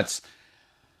of knots,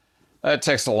 it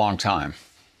takes a long time.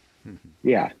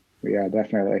 Yeah,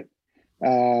 definitely.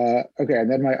 Okay, and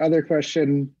then my other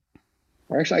question,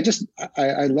 or actually,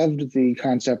 I loved the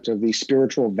concept of the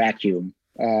spiritual vacuum.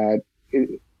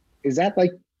 Is that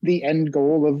like the end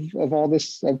goal of all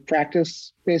this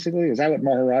practice, basically? Is that what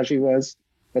Maharaji was,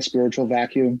 a spiritual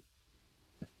vacuum?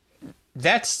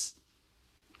 That's,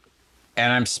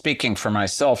 and I'm speaking for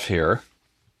myself here,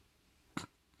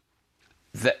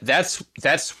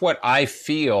 that's what I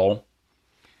feel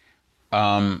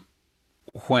when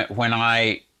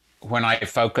I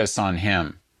focus on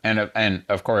him. And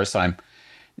of course, I'm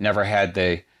never had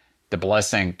the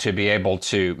blessing to be able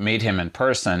to meet him in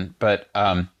person, but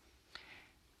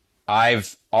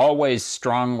I've always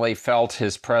strongly felt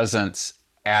his presence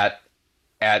at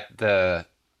that,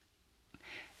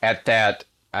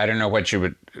 I don't know what you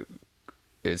would,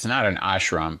 it's not an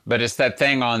ashram, but it's that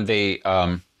thing on the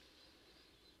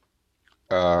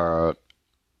Parikrama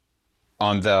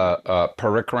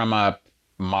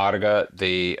Marga,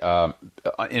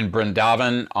 in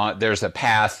Vrindavan, there's a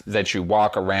path that you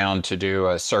walk around to do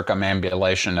a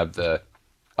circumambulation of the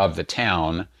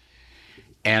town.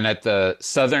 And at the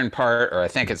southern part, or I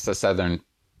think it's the southern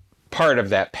part of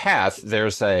that path,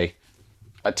 there's a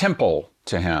temple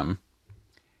to him.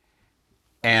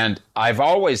 And I've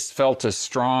always felt a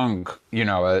strong,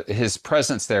 his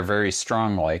presence there very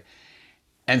strongly.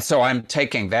 And so I'm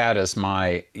taking that as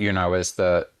my,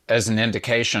 as an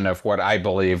indication of what I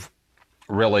believe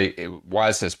really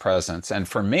was his presence. And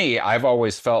for me, I've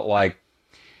always felt like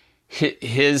that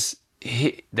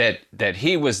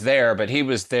he was there, but he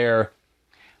was there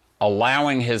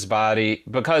allowing his body,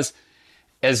 because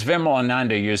as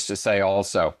Vimalananda used to say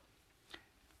also,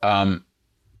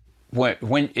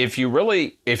 if you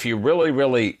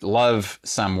really love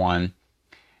someone,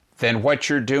 then what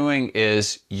you're doing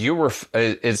is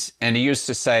and he used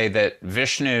to say that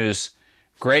Vishnu's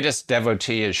greatest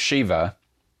devotee is Shiva,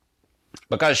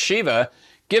 because Shiva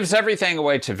gives everything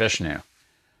away to Vishnu.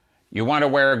 You want to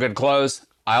wear good clothes?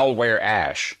 I'll wear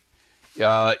ash.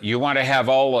 You want to have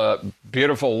all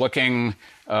beautiful looking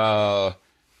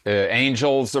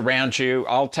angels around you?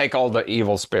 I'll take all the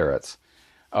evil spirits.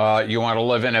 You want to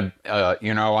live in on a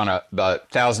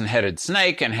 1,000-headed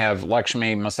snake and have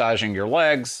Lakshmi massaging your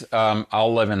legs?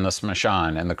 I'll live in the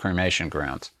smashan and the cremation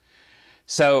grounds.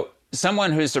 So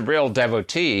someone who's a real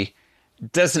devotee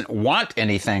doesn't want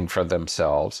anything for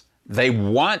themselves. They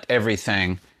want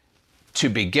everything to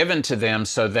be given to them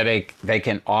so that they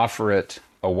can offer it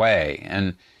away.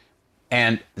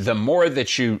 And the more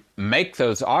that you make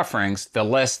those offerings, the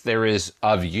less there is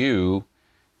of you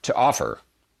to offer.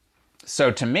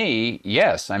 So to me,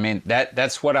 yes, I mean,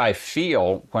 that's what I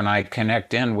feel when I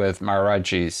connect in with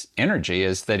Maharaji's energy,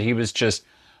 is that he was just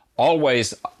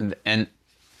always, and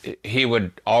he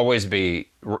would always be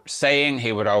saying,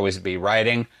 he would always be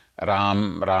writing,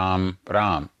 Ram, Ram,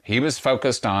 Ram. He was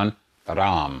focused on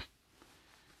Ram.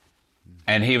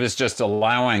 And he was just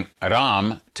allowing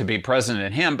Ram to be present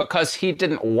in him because he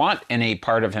didn't want any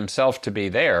part of himself to be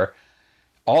there.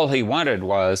 All he wanted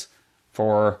was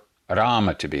for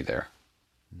Rama to be there.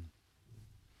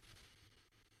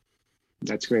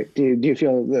 That's great. Do you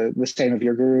feel the same of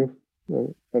your guru,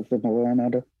 of the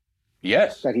Vimalananda?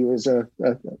 Yes. That he was a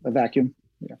vacuum?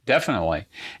 Yeah. Definitely.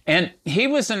 And he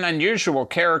was an unusual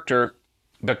character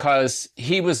because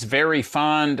he was very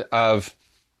fond of,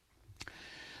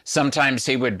 sometimes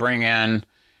he would bring in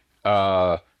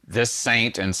this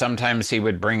saint, and sometimes he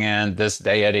would bring in this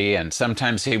deity, and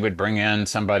sometimes he would bring in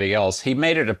somebody else. He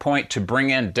made it a point to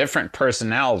bring in different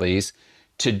personalities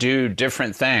to do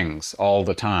different things all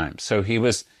the time. So it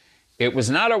was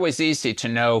not always easy to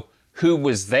know who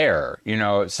was there.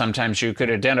 Sometimes you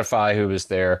could identify who was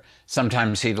there.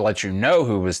 Sometimes he'd let you know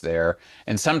who was there.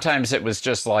 And sometimes it was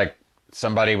just like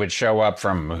somebody would show up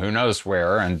from who knows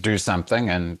where and do something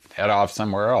and head off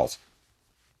somewhere else.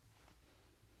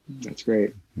 That's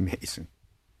great. Amazing.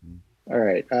 All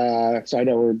right. So I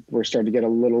know we're starting to get a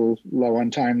little low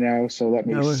on time now. So let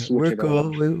me switch we're it cool.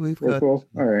 over. We're cool.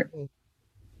 All right.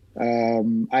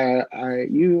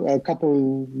 You a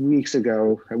couple weeks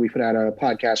ago, we put out a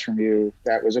podcast from you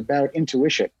that was about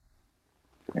intuition,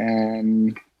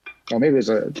 and maybe it was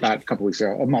about a couple weeks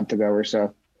ago, a month ago or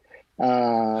so.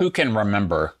 Who can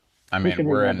remember? I mean,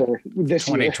 we're in this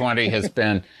 2020 has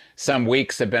been, some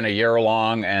weeks have been a year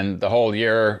long, and the whole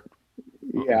year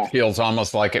feels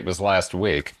almost like it was last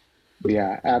week.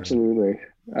 Yeah, absolutely.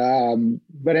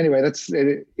 But anyway,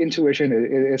 intuition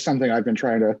is something I've been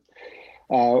trying to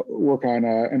work on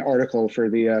an article for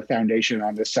the foundation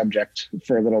on this subject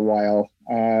for a little while.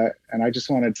 And I just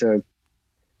wanted to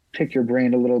pick your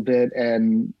brain a little bit.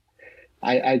 And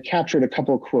I captured a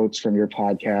couple of quotes from your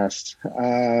podcast.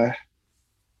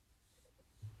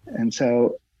 And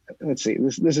so let's see,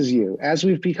 this is you. As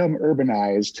we've become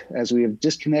urbanized, as we have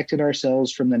disconnected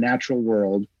ourselves from the natural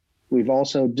world, we've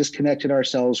also disconnected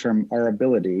ourselves from our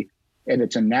ability, and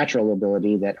it's a natural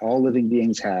ability that all living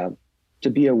beings have, to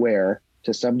be aware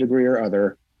to some degree or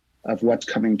other of what's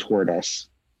coming toward us.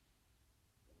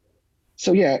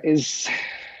 So yeah, is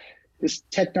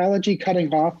technology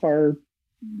cutting off our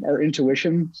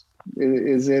intuition?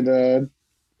 Is it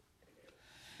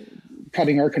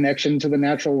cutting our connection to the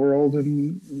natural world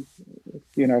in,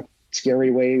 scary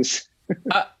ways?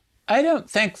 I don't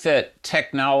think that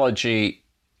technology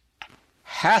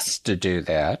has to do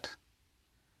that,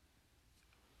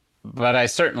 but I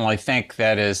certainly think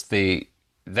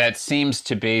that seems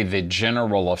to be the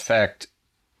general effect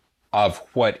of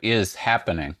what is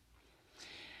happening.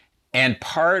 And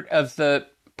part of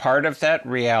that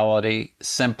reality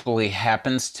simply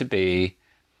happens to be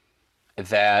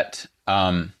that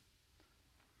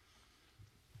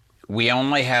we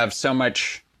only have so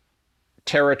much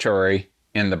territory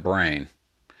in the brain.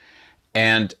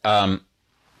 And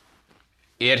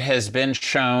it has been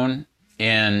shown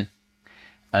in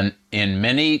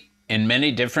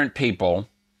many different people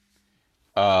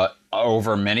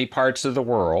over many parts of the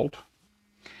world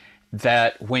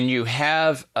that when you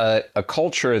have a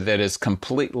culture that is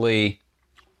completely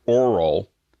oral,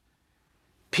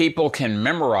 people can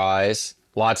memorize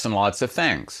lots and lots of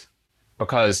things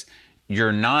because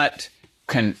you're not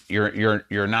putting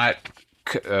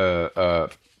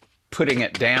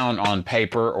it down on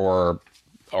paper or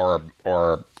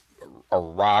a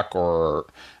rock or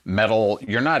metal.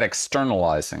 You're not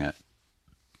externalizing it.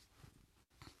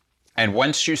 And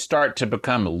once you start to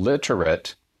become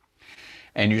literate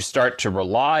and you start to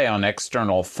rely on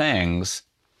external things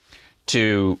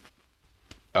to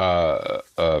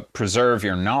preserve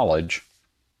your knowledge,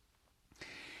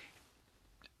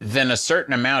 then a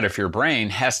certain amount of your brain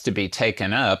has to be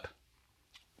taken up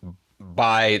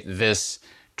by this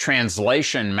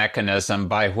translation mechanism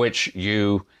by which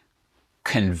you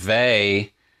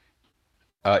convey,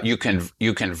 you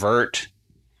convert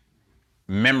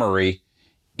memory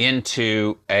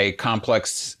into a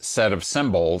complex set of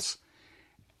symbols,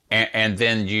 and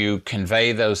then you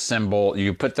convey those symbols,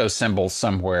 you put those symbols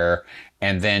somewhere,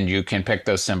 and then you can pick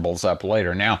those symbols up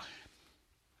later. Now,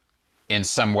 in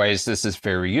some ways, this is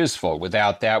very useful.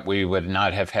 Without that, we would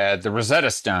not have had the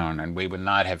Rosetta Stone, and we would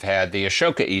not have had the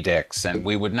Ashoka Edicts, and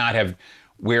we would not have,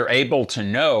 we're able to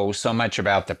know so much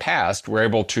about the past. We're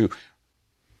able to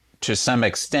some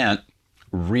extent,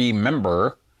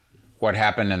 remember what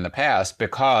happened in the past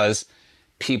because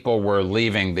people were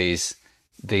leaving these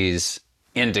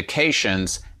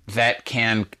indications that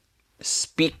can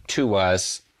speak to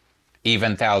us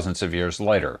even thousands of years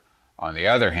later. On the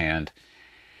other hand,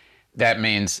 that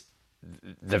means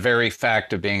the very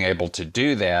fact of being able to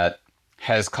do that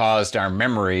has caused our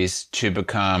memories to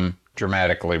become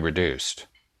dramatically reduced.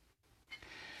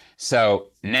 So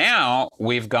now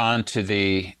we've gone to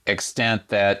the extent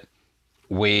that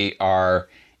we are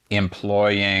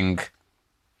employing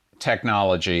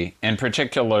technology, and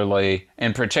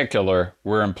in particular,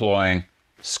 we're employing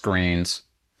screens.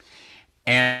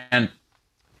 And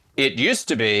it used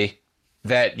to be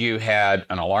that you had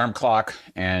an alarm clock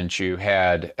and you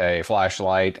had a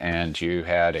flashlight and you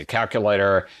had a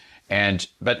calculator,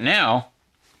 but now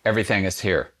everything is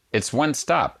here. It's one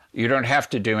stop. You don't have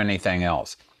to do anything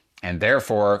else. And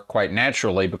therefore, quite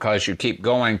naturally, because you keep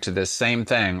going to this same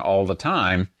thing all the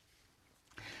time,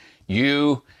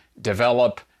 you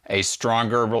develop a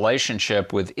stronger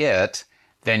relationship with it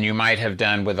than you might have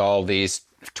done with all these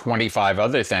 25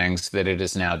 other things that it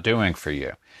is now doing for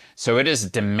you. So it is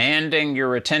demanding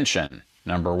your attention,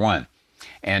 number one.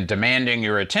 And demanding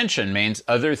your attention means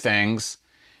other things,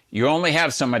 you only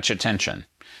have so much attention.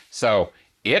 So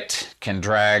it can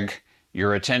drag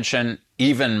your attention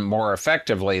even more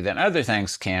effectively than other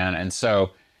things can. And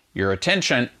so your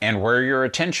attention, and where your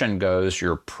attention goes,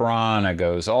 your prana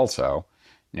goes also.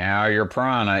 Now your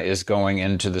prana is going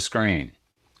into the screen,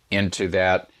 into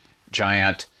that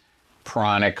giant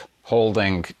pranic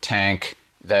holding tank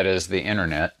that is the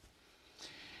internet.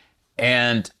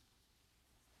 And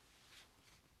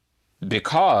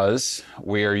because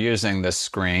we are using this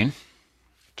screen,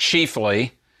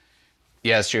 chiefly,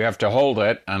 yes, you have to hold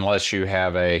it unless you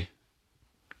have a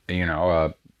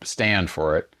stand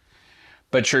for it,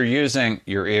 but you're using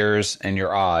your ears and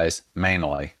your eyes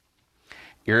mainly.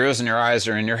 Your ears and your eyes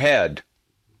are in your head.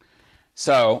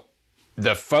 So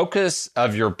the focus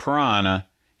of your prana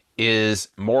is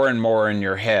more and more in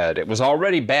your head. It was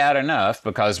already bad enough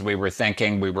because we were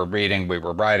thinking, we were reading, we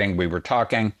were writing, we were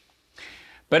talking.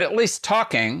 But at least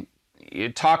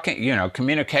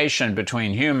communication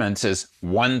between humans is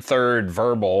 1/3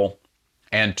 verbal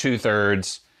and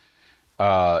 2/3,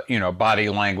 body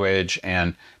language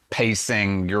and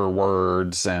pacing your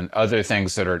words and other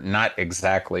things that are not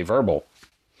exactly verbal.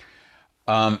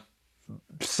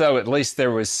 So at least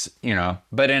there was,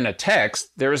 but in a text,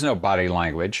 there is no body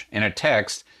language. In a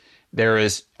text, there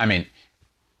is,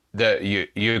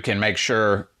 you can make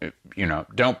sure,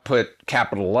 don't put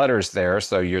capital letters there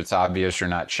so it's obvious you're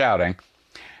not shouting.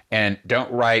 And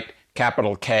don't write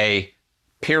capital K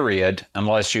period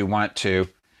unless you want to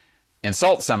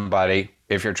insult somebody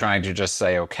if you're trying to just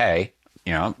say okay.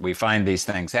 We find these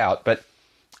things out. But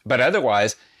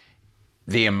otherwise,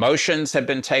 the emotions have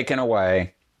been taken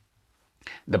away.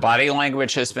 The body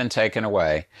language has been taken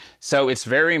away. So it's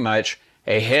very much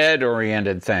a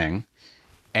head-oriented thing.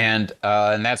 And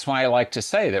that's why I like to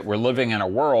say that we're living in a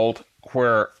world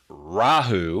where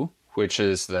Rahu, which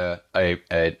is a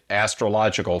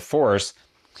astrological force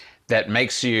that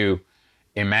makes you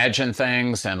imagine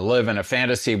things and live in a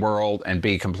fantasy world and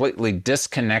be completely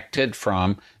disconnected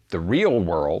from the real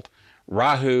world,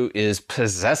 Rahu is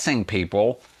possessing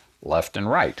people left and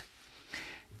right.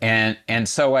 And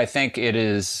so I think it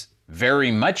is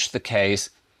very much the case,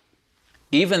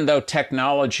 even though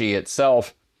technology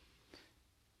itself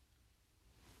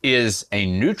is a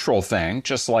neutral thing,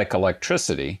 just like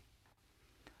electricity,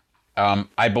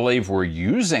 I believe we're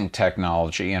using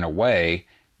technology in a way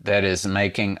that is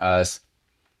making us,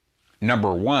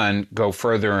 number one, go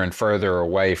further and further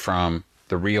away from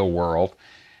the real world.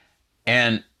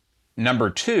 And number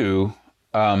two,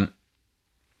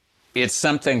 it's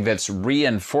something that's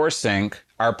reinforcing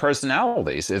our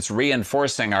personalities. It's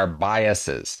reinforcing our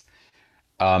biases.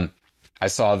 I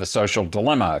saw The Social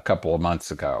Dilemma a couple of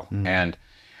months ago. And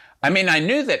I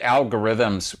knew that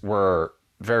algorithms were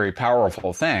very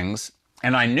powerful things.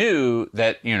 And I knew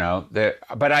that,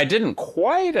 but I didn't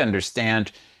quite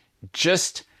understand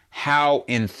just how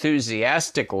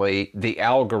enthusiastically the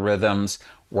algorithms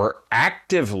were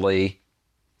actively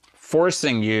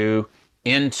forcing you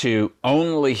into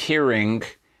only hearing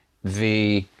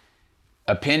the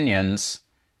opinions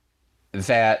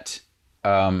that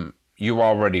you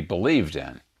already believed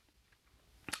in.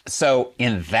 So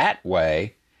in that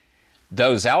way,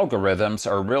 those algorithms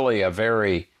are really a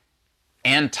very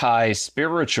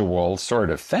anti-spiritual sort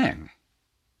of thing,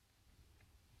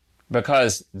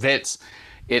 because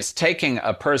it's taking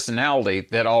a personality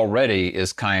that already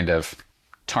is kind of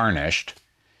tarnished,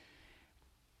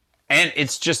 and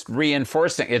it's just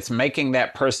reinforcing, it's making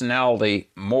that personality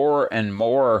more and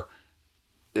more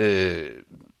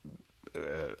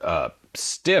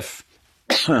stiff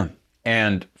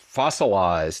and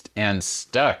fossilized and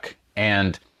stuck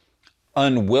and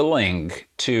unwilling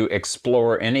to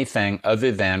explore anything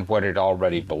other than what it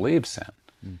already believes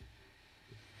in.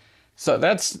 So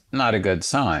that's not a good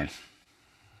sign.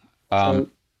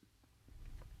 And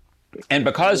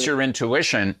because your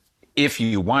intuition, if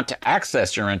you want to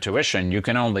access your intuition, you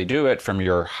can only do it from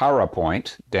your hara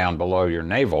point down below your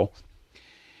navel.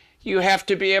 You have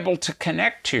to be able to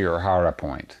connect to your hara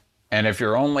point. And if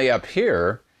you're only up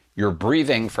here, you're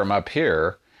breathing from up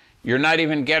here, you're not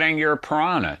even getting your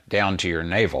prana down to your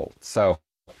navel. So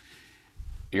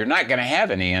you're not going to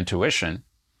have any intuition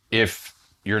if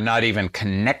you're not even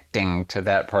connecting to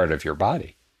that part of your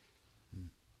body.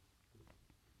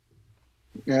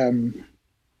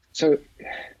 So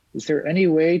is there any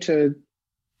way to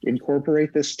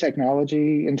incorporate this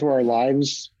technology into our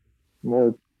lives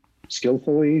more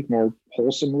skillfully, more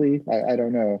wholesomely? I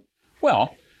don't know.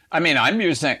 Well,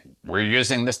 we're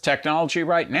using this technology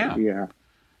right now. Yeah.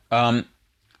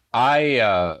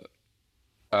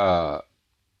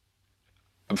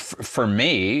 For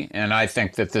me, and I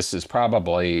think that this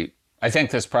probably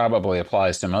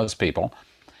applies to most people.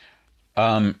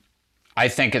 I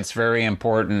think it's very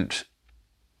important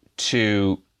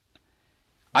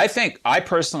I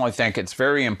personally think it's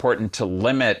very important to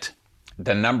limit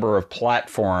the number of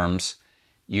platforms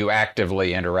you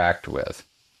actively interact with.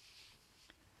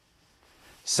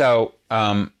 So,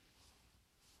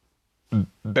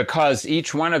 because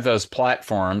each one of those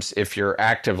platforms, if you're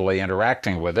actively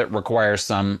interacting with it, requires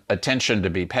some attention to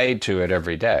be paid to it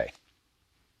every day.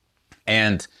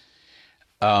 And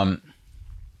I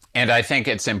think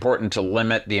it's important to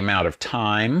limit the amount of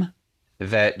time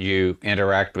that you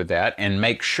interact with that and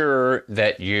make sure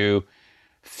that you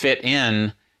fit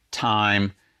in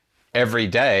time every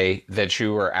day that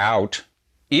you are out,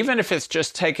 even if it's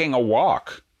just taking a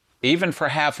walk, even for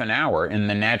half an hour in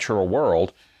the natural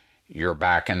world. You're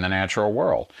back in the natural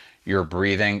world. You're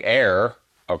breathing air.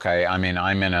 Okay, I mean,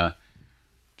 I'm in a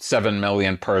 7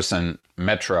 million person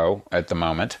metro at the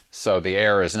moment, so the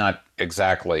air is not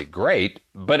exactly great,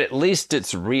 but at least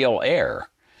it's real air.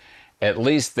 At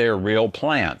least they're real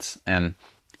plants. And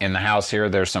in the house here,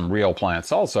 there's some real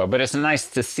plants also, but it's nice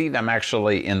to see them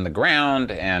actually in the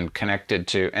ground and connected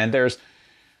to, and there's,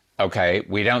 okay,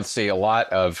 we don't see a lot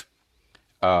of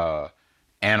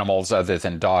animals other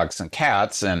than dogs and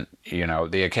cats and, you know,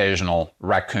 the occasional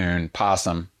raccoon,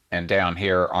 possum, and down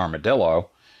here, armadillo,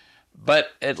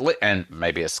 but and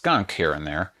maybe a skunk here and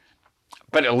there,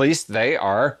 but at least they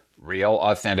are real,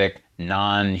 authentic,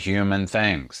 non-human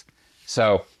things.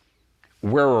 So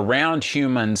we're around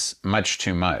humans much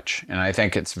too much, and I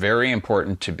think it's very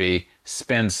important to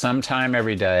spend some time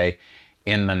every day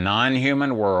in the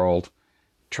non-human world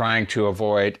trying to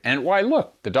avoid, and why,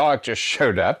 look, the dog just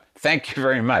showed up. Thank you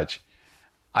very much.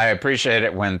 I appreciate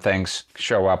it when things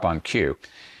show up on cue.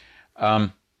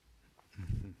 And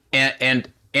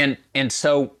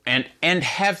so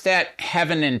have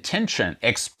an intention,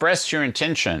 express your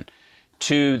intention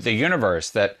to the universe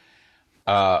that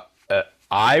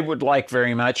I would like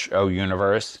very much, oh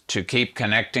universe, to keep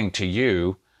connecting to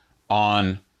you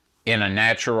in a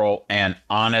natural and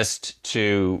honest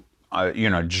to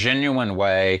genuine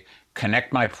way,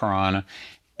 connect my prana,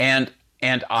 and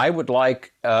I would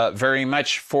like very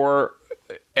much for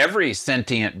every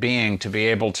sentient being to be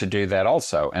able to do that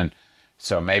also. And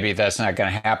so maybe that's not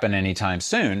going to happen anytime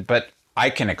soon, but I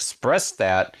can express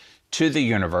that to the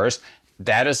universe.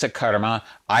 That is a karma.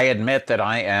 I admit that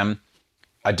I am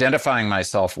identifying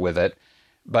myself with it,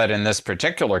 but in this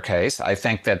particular case, I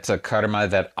think that's a karma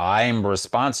that I'm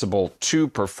responsible to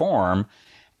perform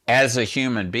as a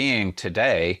human being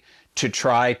today to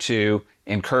try to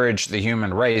encourage the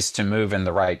human race to move in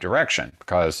the right direction,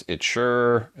 because it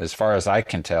sure, as far as I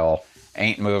can tell,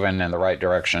 ain't moving in the right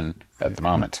direction at the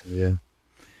moment. Yeah.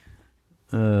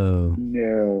 Oh.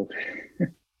 No.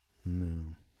 No.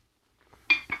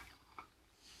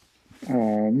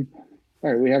 All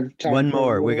right, we have time. One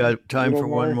more. We got time for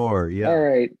one more. Yeah. All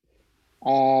right.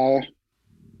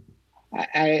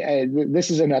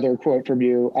 This is another quote from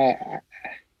you.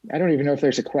 I don't even know if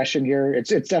there's a question here. It's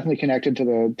definitely connected to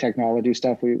the technology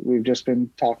stuff we've just been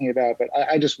talking about, but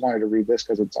I just wanted to read this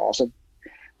because it's awesome.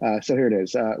 So here it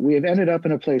is. We have ended up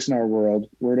in a place in our world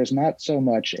where it is not so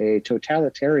much a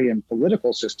totalitarian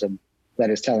political system that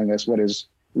is telling us what is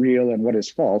real and what is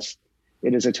false.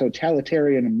 It is a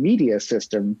totalitarian media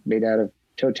system made out of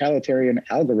totalitarian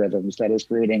algorithms that is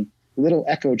creating little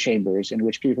echo chambers in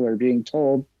which people are being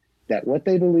told that what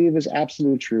they believe is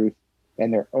absolute truth,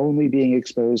 and they're only being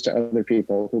exposed to other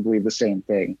people who believe the same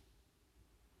thing.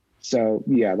 So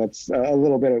yeah, that's a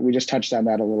little bit, we just touched on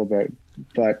that a little bit,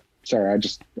 but sorry,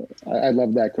 I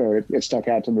love that quote. It stuck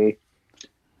out to me,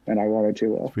 and I wanted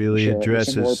to really share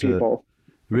addresses some more people.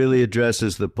 Really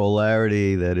addresses the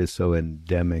polarity that is so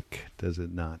endemic, does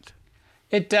it not?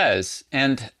 It does.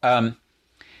 And,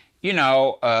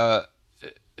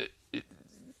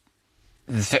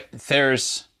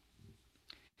 there's,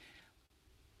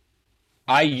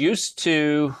 I used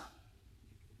to,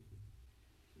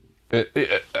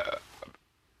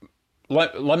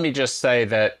 let me just say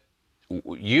that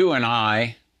you and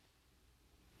I,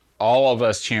 all of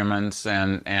us humans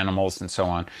and animals and so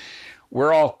on,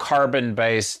 we're all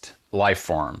carbon-based life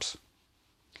forms.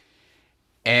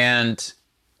 And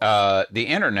the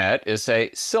internet is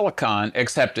a silicon,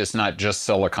 except it's not just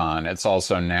silicon. It's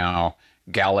also now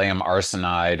gallium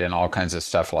arsenide and all kinds of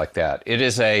stuff like that. It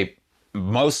is a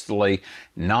mostly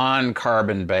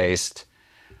non-carbon-based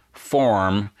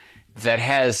form that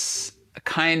has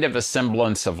kind of a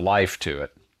semblance of life to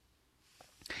it.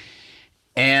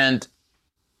 And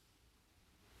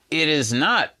it is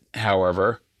not,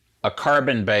 however, a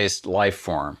carbon-based life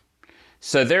form.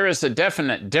 So there is a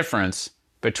definite difference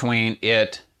between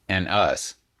it and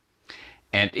us.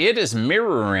 And it is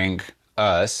mirroring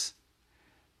us,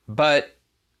 but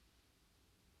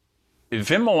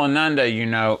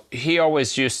Vimalananda, he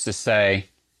always used to say,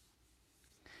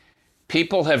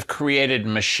 people have created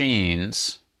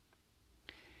machines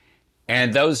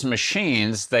And those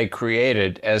machines they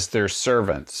created as their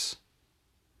servants.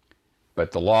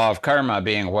 But the law of karma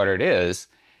being what it is,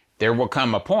 there will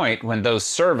come a point when those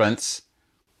servants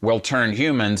will turn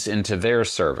humans into their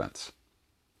servants.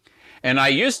 And I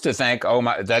used to think,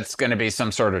 that's going to be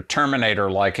some sort of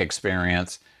Terminator-like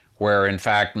experience where, in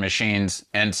fact, machines,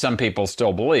 and some people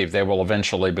still believe they will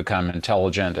eventually become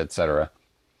intelligent, etc.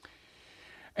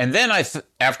 And then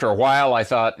after a while, I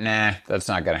thought, nah, that's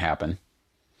not going to happen.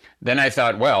 Then I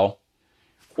thought, well,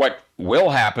 what will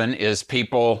happen is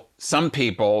some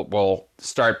people will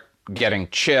start getting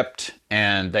chipped,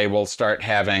 and they will start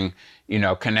having,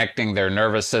 connecting their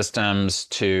nervous systems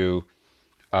to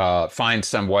find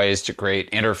some ways to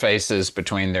create interfaces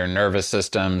between their nervous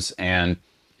systems and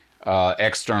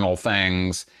external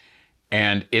things.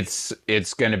 And it's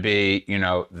going to be,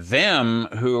 them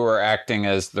who are acting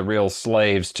as the real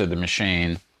slaves to the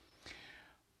machine.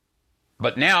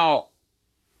 But now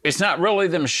it's not really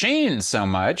the machine so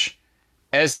much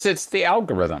as it's the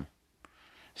algorithm.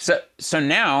 So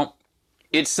now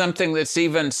it's something that's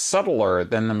even subtler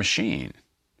than the machine.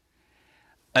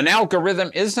 An algorithm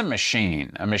is a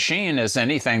machine. A machine is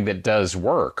anything that does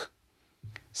work.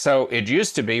 So it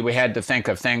used to be we had to think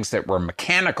of things that were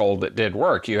mechanical that did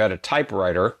work. You had a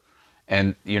typewriter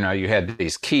and, you had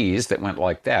these keys that went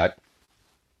like that.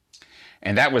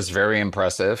 And that was very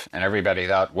impressive. And everybody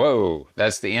thought, whoa,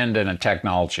 that's the end in a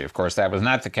technology. Of course, that was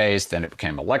not the case. Then it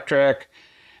became electric.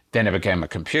 Then it became a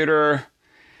computer.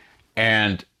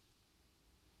 And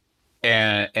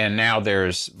now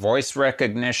there's voice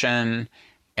recognition.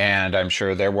 And I'm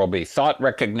sure there will be thought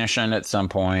recognition at some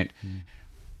point.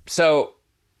 So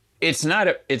it's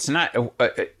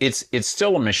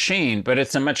still a machine, but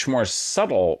it's a much more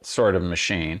subtle sort of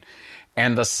machine.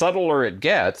 And the subtler it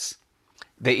gets,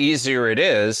 the easier it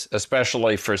is,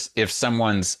 especially if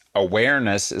someone's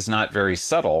awareness is not very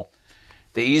subtle,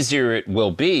 the easier it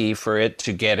will be for it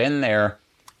to get in there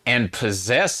and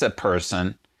possess a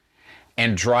person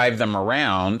and drive them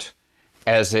around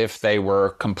as if they were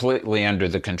completely under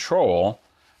the control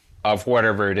of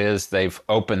whatever it is they've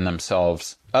opened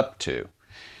themselves up to.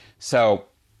 So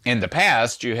in the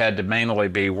past, you had to mainly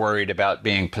be worried about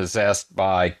being possessed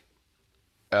by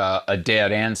a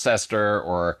dead ancestor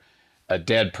or a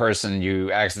dead person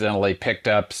you accidentally picked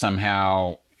up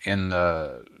somehow in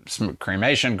the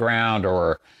cremation ground,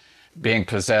 or being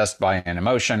possessed by an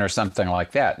emotion or something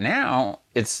like that. Now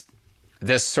it's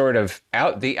this sort of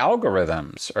the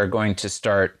algorithms are going to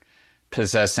start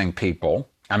possessing people.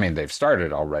 I mean, they've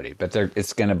started already, but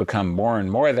it's going to become more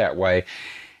and more that way.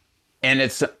 And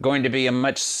it's going to be a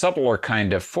much subtler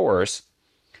kind of force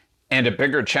and a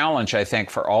bigger challenge, I think,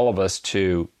 for all of us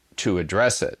to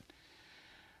address it.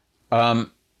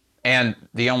 And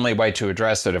the only way to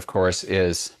address it, of course,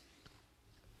 is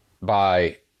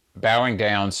by bowing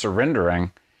down,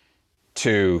 surrendering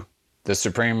to the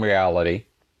supreme reality.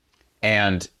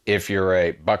 And if you're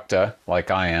a bhakta,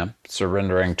 like I am,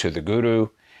 surrendering to the guru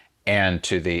and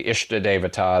to the Ishta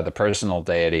Devata, the personal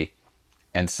deity,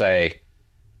 and say,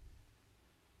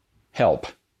 help.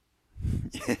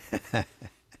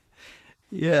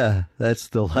 Yeah, that's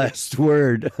the last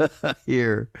word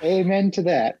here. Amen to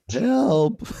that.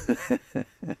 Help.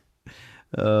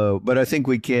 But I think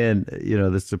we can,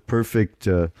 that's a perfect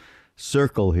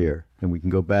circle here. And we can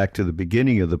go back to the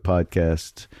beginning of the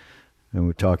podcast. And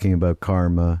we're talking about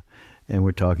karma, and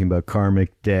we're talking about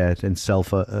karmic debt and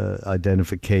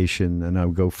self-identification. And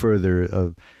I'll go further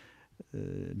of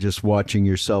just watching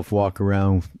yourself walk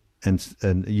around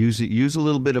and use a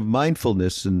little bit of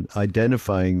mindfulness and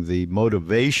identifying the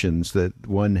motivations that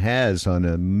one has on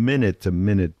a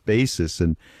minute-to-minute basis.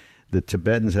 And the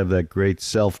Tibetans have that great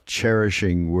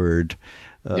self-cherishing word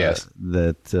yes.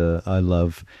 that I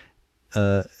love.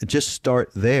 Just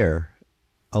start there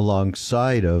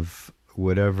alongside of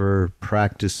whatever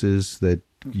practices that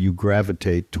you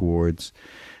gravitate towards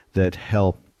that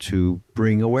help to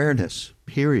bring awareness,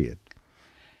 period.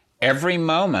 Every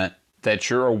moment that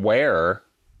you're aware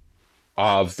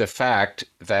of the fact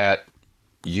that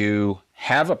you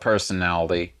have a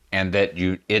personality and that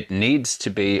it needs to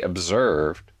be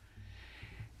observed,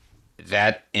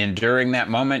 that during that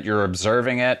moment you're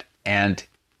observing it and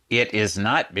it is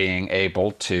not being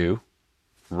able to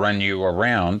run you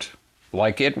around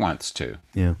like it wants to.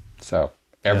 Yeah. So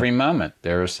every moment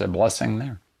there's a blessing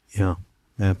there. Yeah,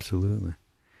 absolutely.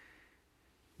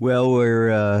 Well,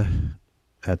 we're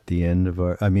at the end of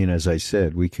as I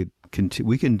said, we can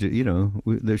do,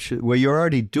 well, you're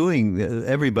already doing,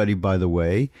 everybody, by the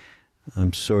way,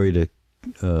 I'm sorry to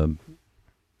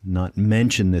not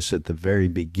mention this at the very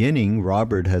beginning,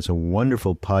 Robert has a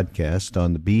wonderful podcast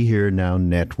on the Be Here Now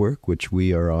Network, which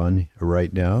we are on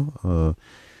right now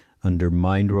under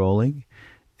Mind Rolling.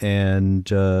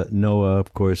 And Noah,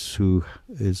 of course, who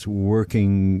is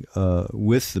working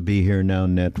with the Be Here Now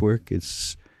Network.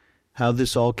 It's how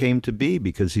this all came to be,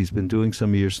 because he's been doing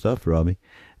some of your stuff, Robbie.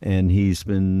 And he's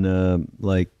been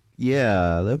like,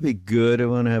 yeah, that'd be good. I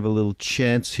want to have a little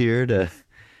chance here to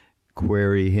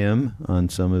query him on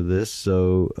some of this.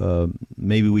 So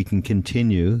maybe we can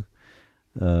continue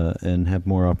and have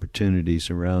more opportunities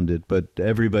around it. But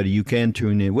everybody, you can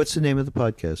tune in. What's the name of the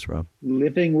podcast, Rob?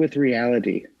 Living with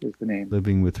Reality is the name.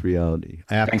 Living with Reality.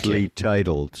 Aptly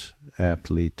titled.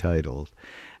 Aptly titled.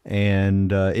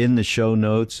 And in the show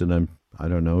notes, and I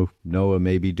don't know, Noah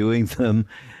may be doing them,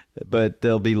 but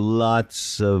there'll be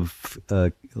lots of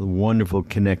wonderful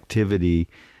connectivity,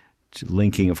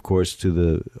 linking, of course, to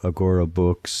the Agora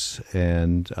books.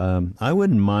 And I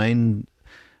wouldn't mind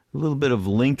a little bit of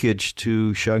linkage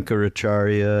to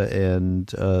Shankaracharya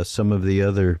and some of the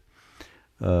other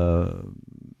the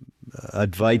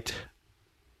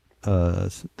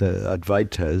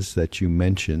Advaitas that you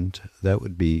mentioned. That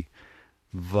would be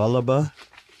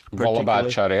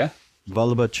Vallabhacharya.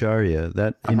 Vallabhacharya.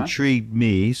 That intrigued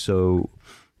me. So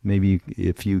maybe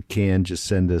if you can just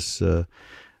send us a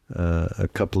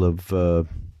couple of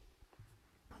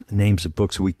names of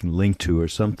books we can link to or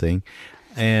something.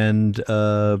 And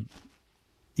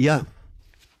yeah.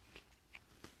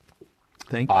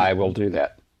 Thank you. I will do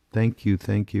that. Thank you,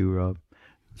 Rob.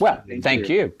 Well, thank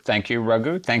you. Thank you,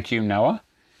 Raghu. Thank you, Noah.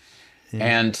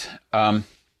 And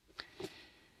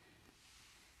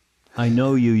I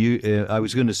know you I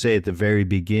was going to say at the very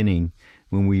beginning,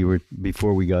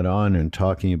 before we got on and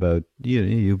talking about,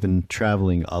 you've been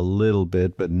traveling a little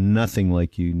bit, but nothing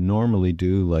like you normally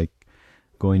do, like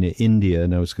going to India.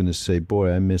 And I was going to say,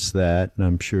 boy, I miss that. And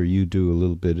I'm sure you do a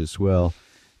little bit as well.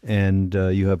 And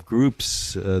you have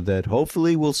groups that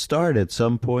hopefully will start at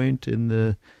some point in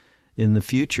the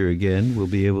future again. We'll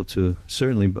be able to,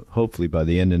 certainly, hopefully by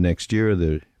the end of next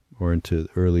year or into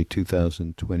early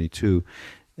 2022.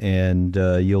 And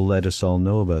you'll let us all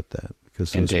know about that,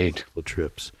 because those are wonderful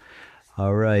trips.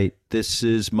 All right. This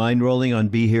is Mind Rolling on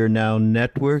Be Here Now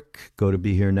Network. Go to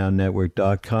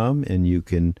BeHereNowNetwork.com and you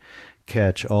can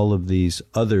catch all of these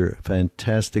other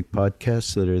fantastic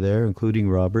podcasts that are there, including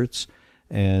Robert's.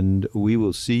 And we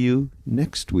will see you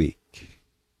next week.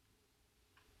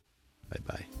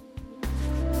 Bye-bye.